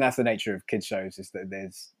I think that's the nature of kids shows, is that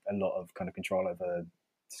there's a lot of kind of control over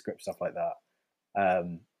script stuff like that.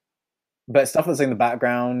 But stuff that's in the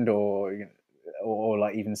background, or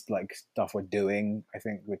like even like stuff we're doing, I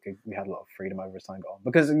think we had a lot of freedom over as time got on,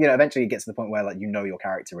 because eventually it gets to the point where like your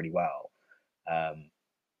character really well.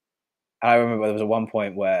 I remember there was one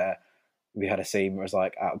point where we had a scene where it was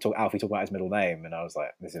like Alfie talking about his middle name, and I was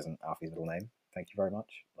like, this isn't Alfie's middle name, thank you very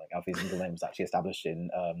much. Like Alfie's middle name was actually established in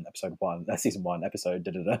season 1 episode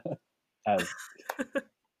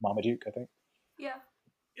Marmaduke, I think. Yeah.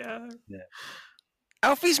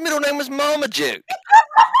 Alfie's middle name was Marmaduke.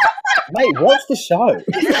 Mate, watch the show.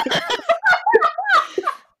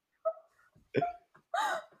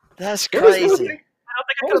 That's crazy. I don't think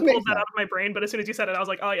I could have pulled that out of my brain, but as soon as you said it, I was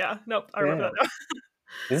like, oh yeah, nope, I remember that now.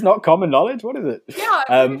 It's not common knowledge. What is it?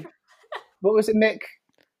 Yeah. What was it, Mick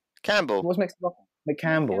Campbell? What was Mick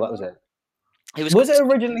Campbell? That was it. Was it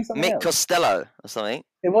originally something Mick else? Costello or something?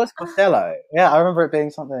 It was Costello. Yeah, I remember it being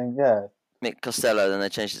something. Yeah. Mick Costello. Then they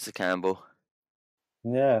changed it to Campbell.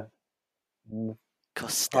 Yeah.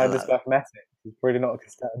 Costello. This guy from Essex. He's really not a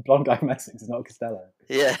Costello. Blonde guy from Essex is not a Costello.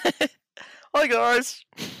 Yeah. Hi guys.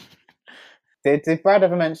 Did Brad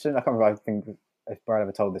ever mention? I can't remember. I think if Brad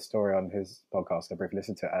ever told this story on his podcast. I briefly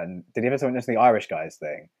listened to it, and did he ever tell the Irish guys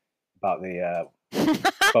thing about the?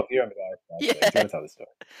 Bob, you remember the Irish guys thing? Do you want to tell the story?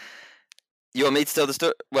 You want me to tell the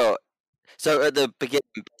story? Well, so at the beginning,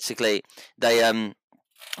 basically, they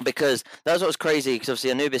because that was what was crazy. Because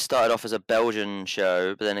obviously Anubis started off as a Belgian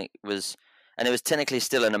show, but then it was technically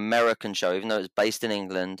still an American show, even though it was based in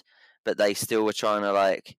England. But they still were trying to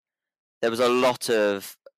like. There was a lot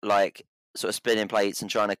of like sort of spinning plates and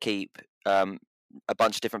trying to keep a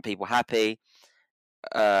bunch of different people happy,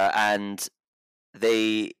 and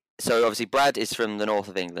so obviously Brad is from the north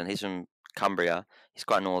of England. He's from Cumbria. He's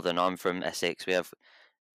quite northern. I'm from Essex. We have,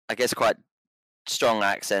 I guess, quite strong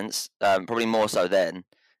accents. Probably more so then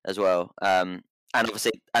as well. And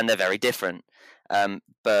obviously, and they're very different.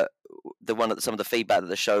 But some of the feedback that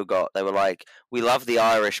the show got, they were like, "We love the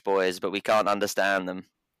Irish boys, but we can't understand them."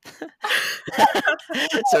 So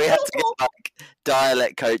we had to get like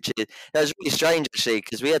dialect coaches. That was really strange actually,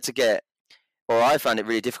 because we had to get, or I found it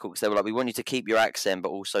really difficult because they were like, "We want you to keep your accent, but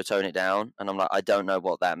also tone it down." And I'm like, I don't know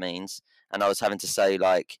what that means. And I was having to say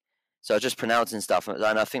like, so I was just pronouncing stuff, and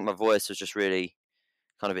I think my voice was just really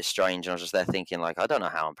kind of a bit strange. And I was just there thinking like, I don't know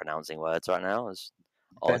how I'm pronouncing words right now. It's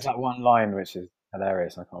odd. There's that one line which is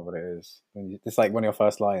hilarious. I can't remember what it is. It's like one of your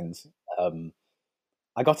first lines.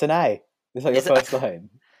 I got an A. It's like your first line.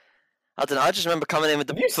 I don't know. I just remember coming in with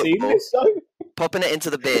the Have you seen this show? popping it into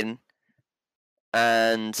the bin,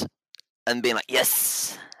 and being like,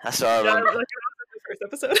 "Yes, that's what I remember." Like the first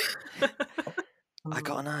episode. I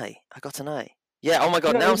got an A. I got an A. Yeah. Oh my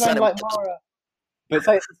god. You know, Now I'm saying like Mara. But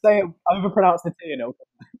say overpronounce the T and it'll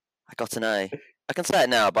come. I got an A. I can say it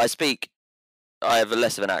now, but I have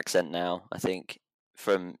less of an accent now, I think,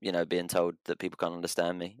 from being told that people can't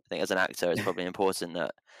understand me. I think as an actor, it's probably important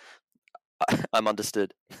that I'm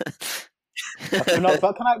understood. But can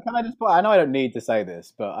I just put? I know I don't need to say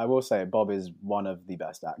this, but I will say Bob is one of the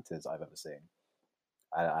best actors I've ever seen.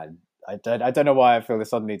 I don't know why I feel the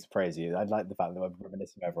sudden need to praise you. I like the fact that we're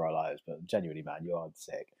reminiscing over our lives, but genuinely, man, you are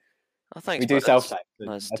sick. Oh, thanks. We do self-tape.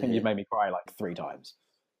 Nice I think you've made me cry like 3 times,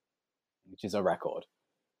 which is a record.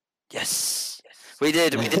 Yes, we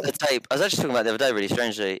did the tape. I was actually talking about it the other day, really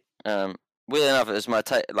strangely. Weirdly enough, it was my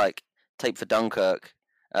tape for Dunkirk.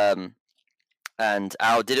 And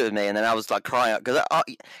Al did it with me, and then I was like crying because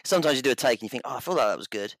sometimes you do a take and you think, "Oh, I feel like that was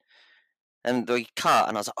good," and we cut,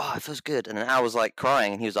 and I was like, "Oh, it feels good," and then Al was like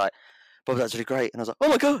crying, and he was like, "Bob, that's really great," and I was like, "Oh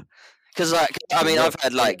my god," because like I mean, I've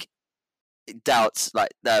had like doubts like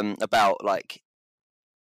about like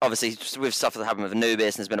obviously with stuff that happened with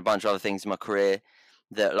Anubis, and there's been a bunch of other things in my career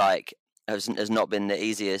that like has not been the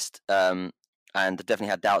easiest, and I've definitely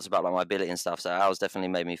had doubts about like my ability and stuff. So Al's definitely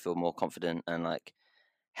made me feel more confident and like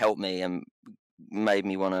helped me and made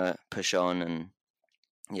me want to push on, and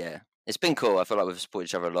yeah, it's been cool. I feel like we've supported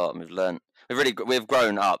each other a lot, and we've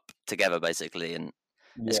grown up together basically, and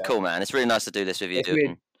it's cool, man. It's really nice to do this with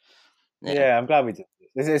you. Yeah, I'm glad we did.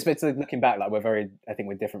 It's looking back, like I think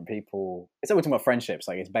we're different people. It's like we're talking about friendships,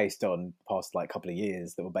 like it's based on past like couple of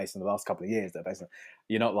years that were based on the last couple of years that are based on.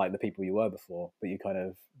 You're not like the people you were before, but you kind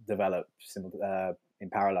of develop in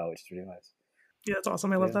parallel, which is really nice. Yeah, that's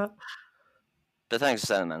awesome. I love that. But thanks for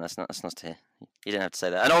saying that, man. That's nice to hear. You didn't have to say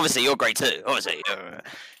that. And obviously, you're great too. Obviously, you're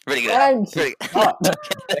really good. Thanks. Really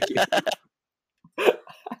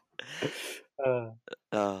good.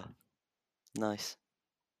 Oh, nice.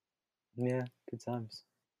 Yeah, good times.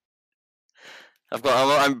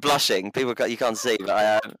 I'm blushing. You can't see,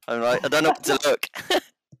 but I'm like, I don't know what to look.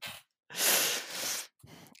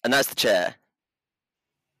 And that's the chair.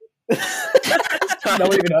 No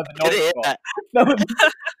one even heard the noise.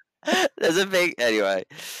 There's a big anyway.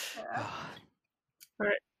 All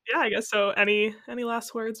right. Yeah, I guess so. Any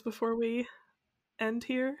last words before we end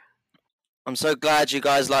here? I'm so glad you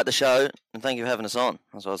guys like the show, and thank you for having us on.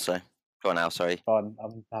 That's what I'd say. Go on now, sorry. Fun.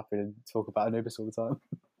 I'm happy to talk about Anubis all the time.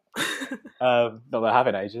 Not that I have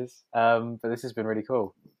in ages, but this has been really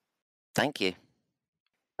cool. Thank you.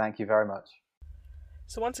 Thank you very much.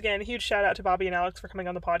 So once again, a huge shout out to Bobby and Alex for coming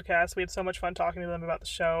on the podcast. We had so much fun talking to them about the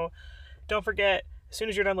show. Don't forget, as soon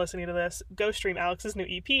as you're done listening to this, go stream Alex's new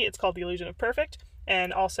EP. It's called The Illusion of Perfect.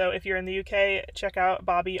 And also, if you're in the UK, check out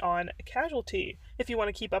Bobby on Casualty. If you want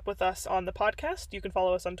to keep up with us on the podcast, you can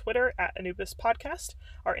follow us on Twitter at Anubis Podcast.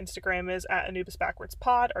 Our Instagram is at Anubis Backwards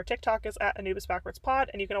Pod. Our TikTok is at Anubis Backwards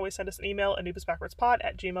Pod. And you can always send us an email,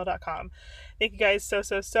 anubisbackwardspod@gmail.com. Thank you guys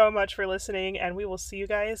so much for listening, and we will see you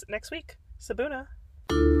guys next week. Sabuna.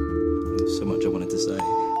 There's so much I wanted to say.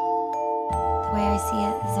 The way I see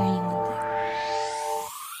it, is there anyone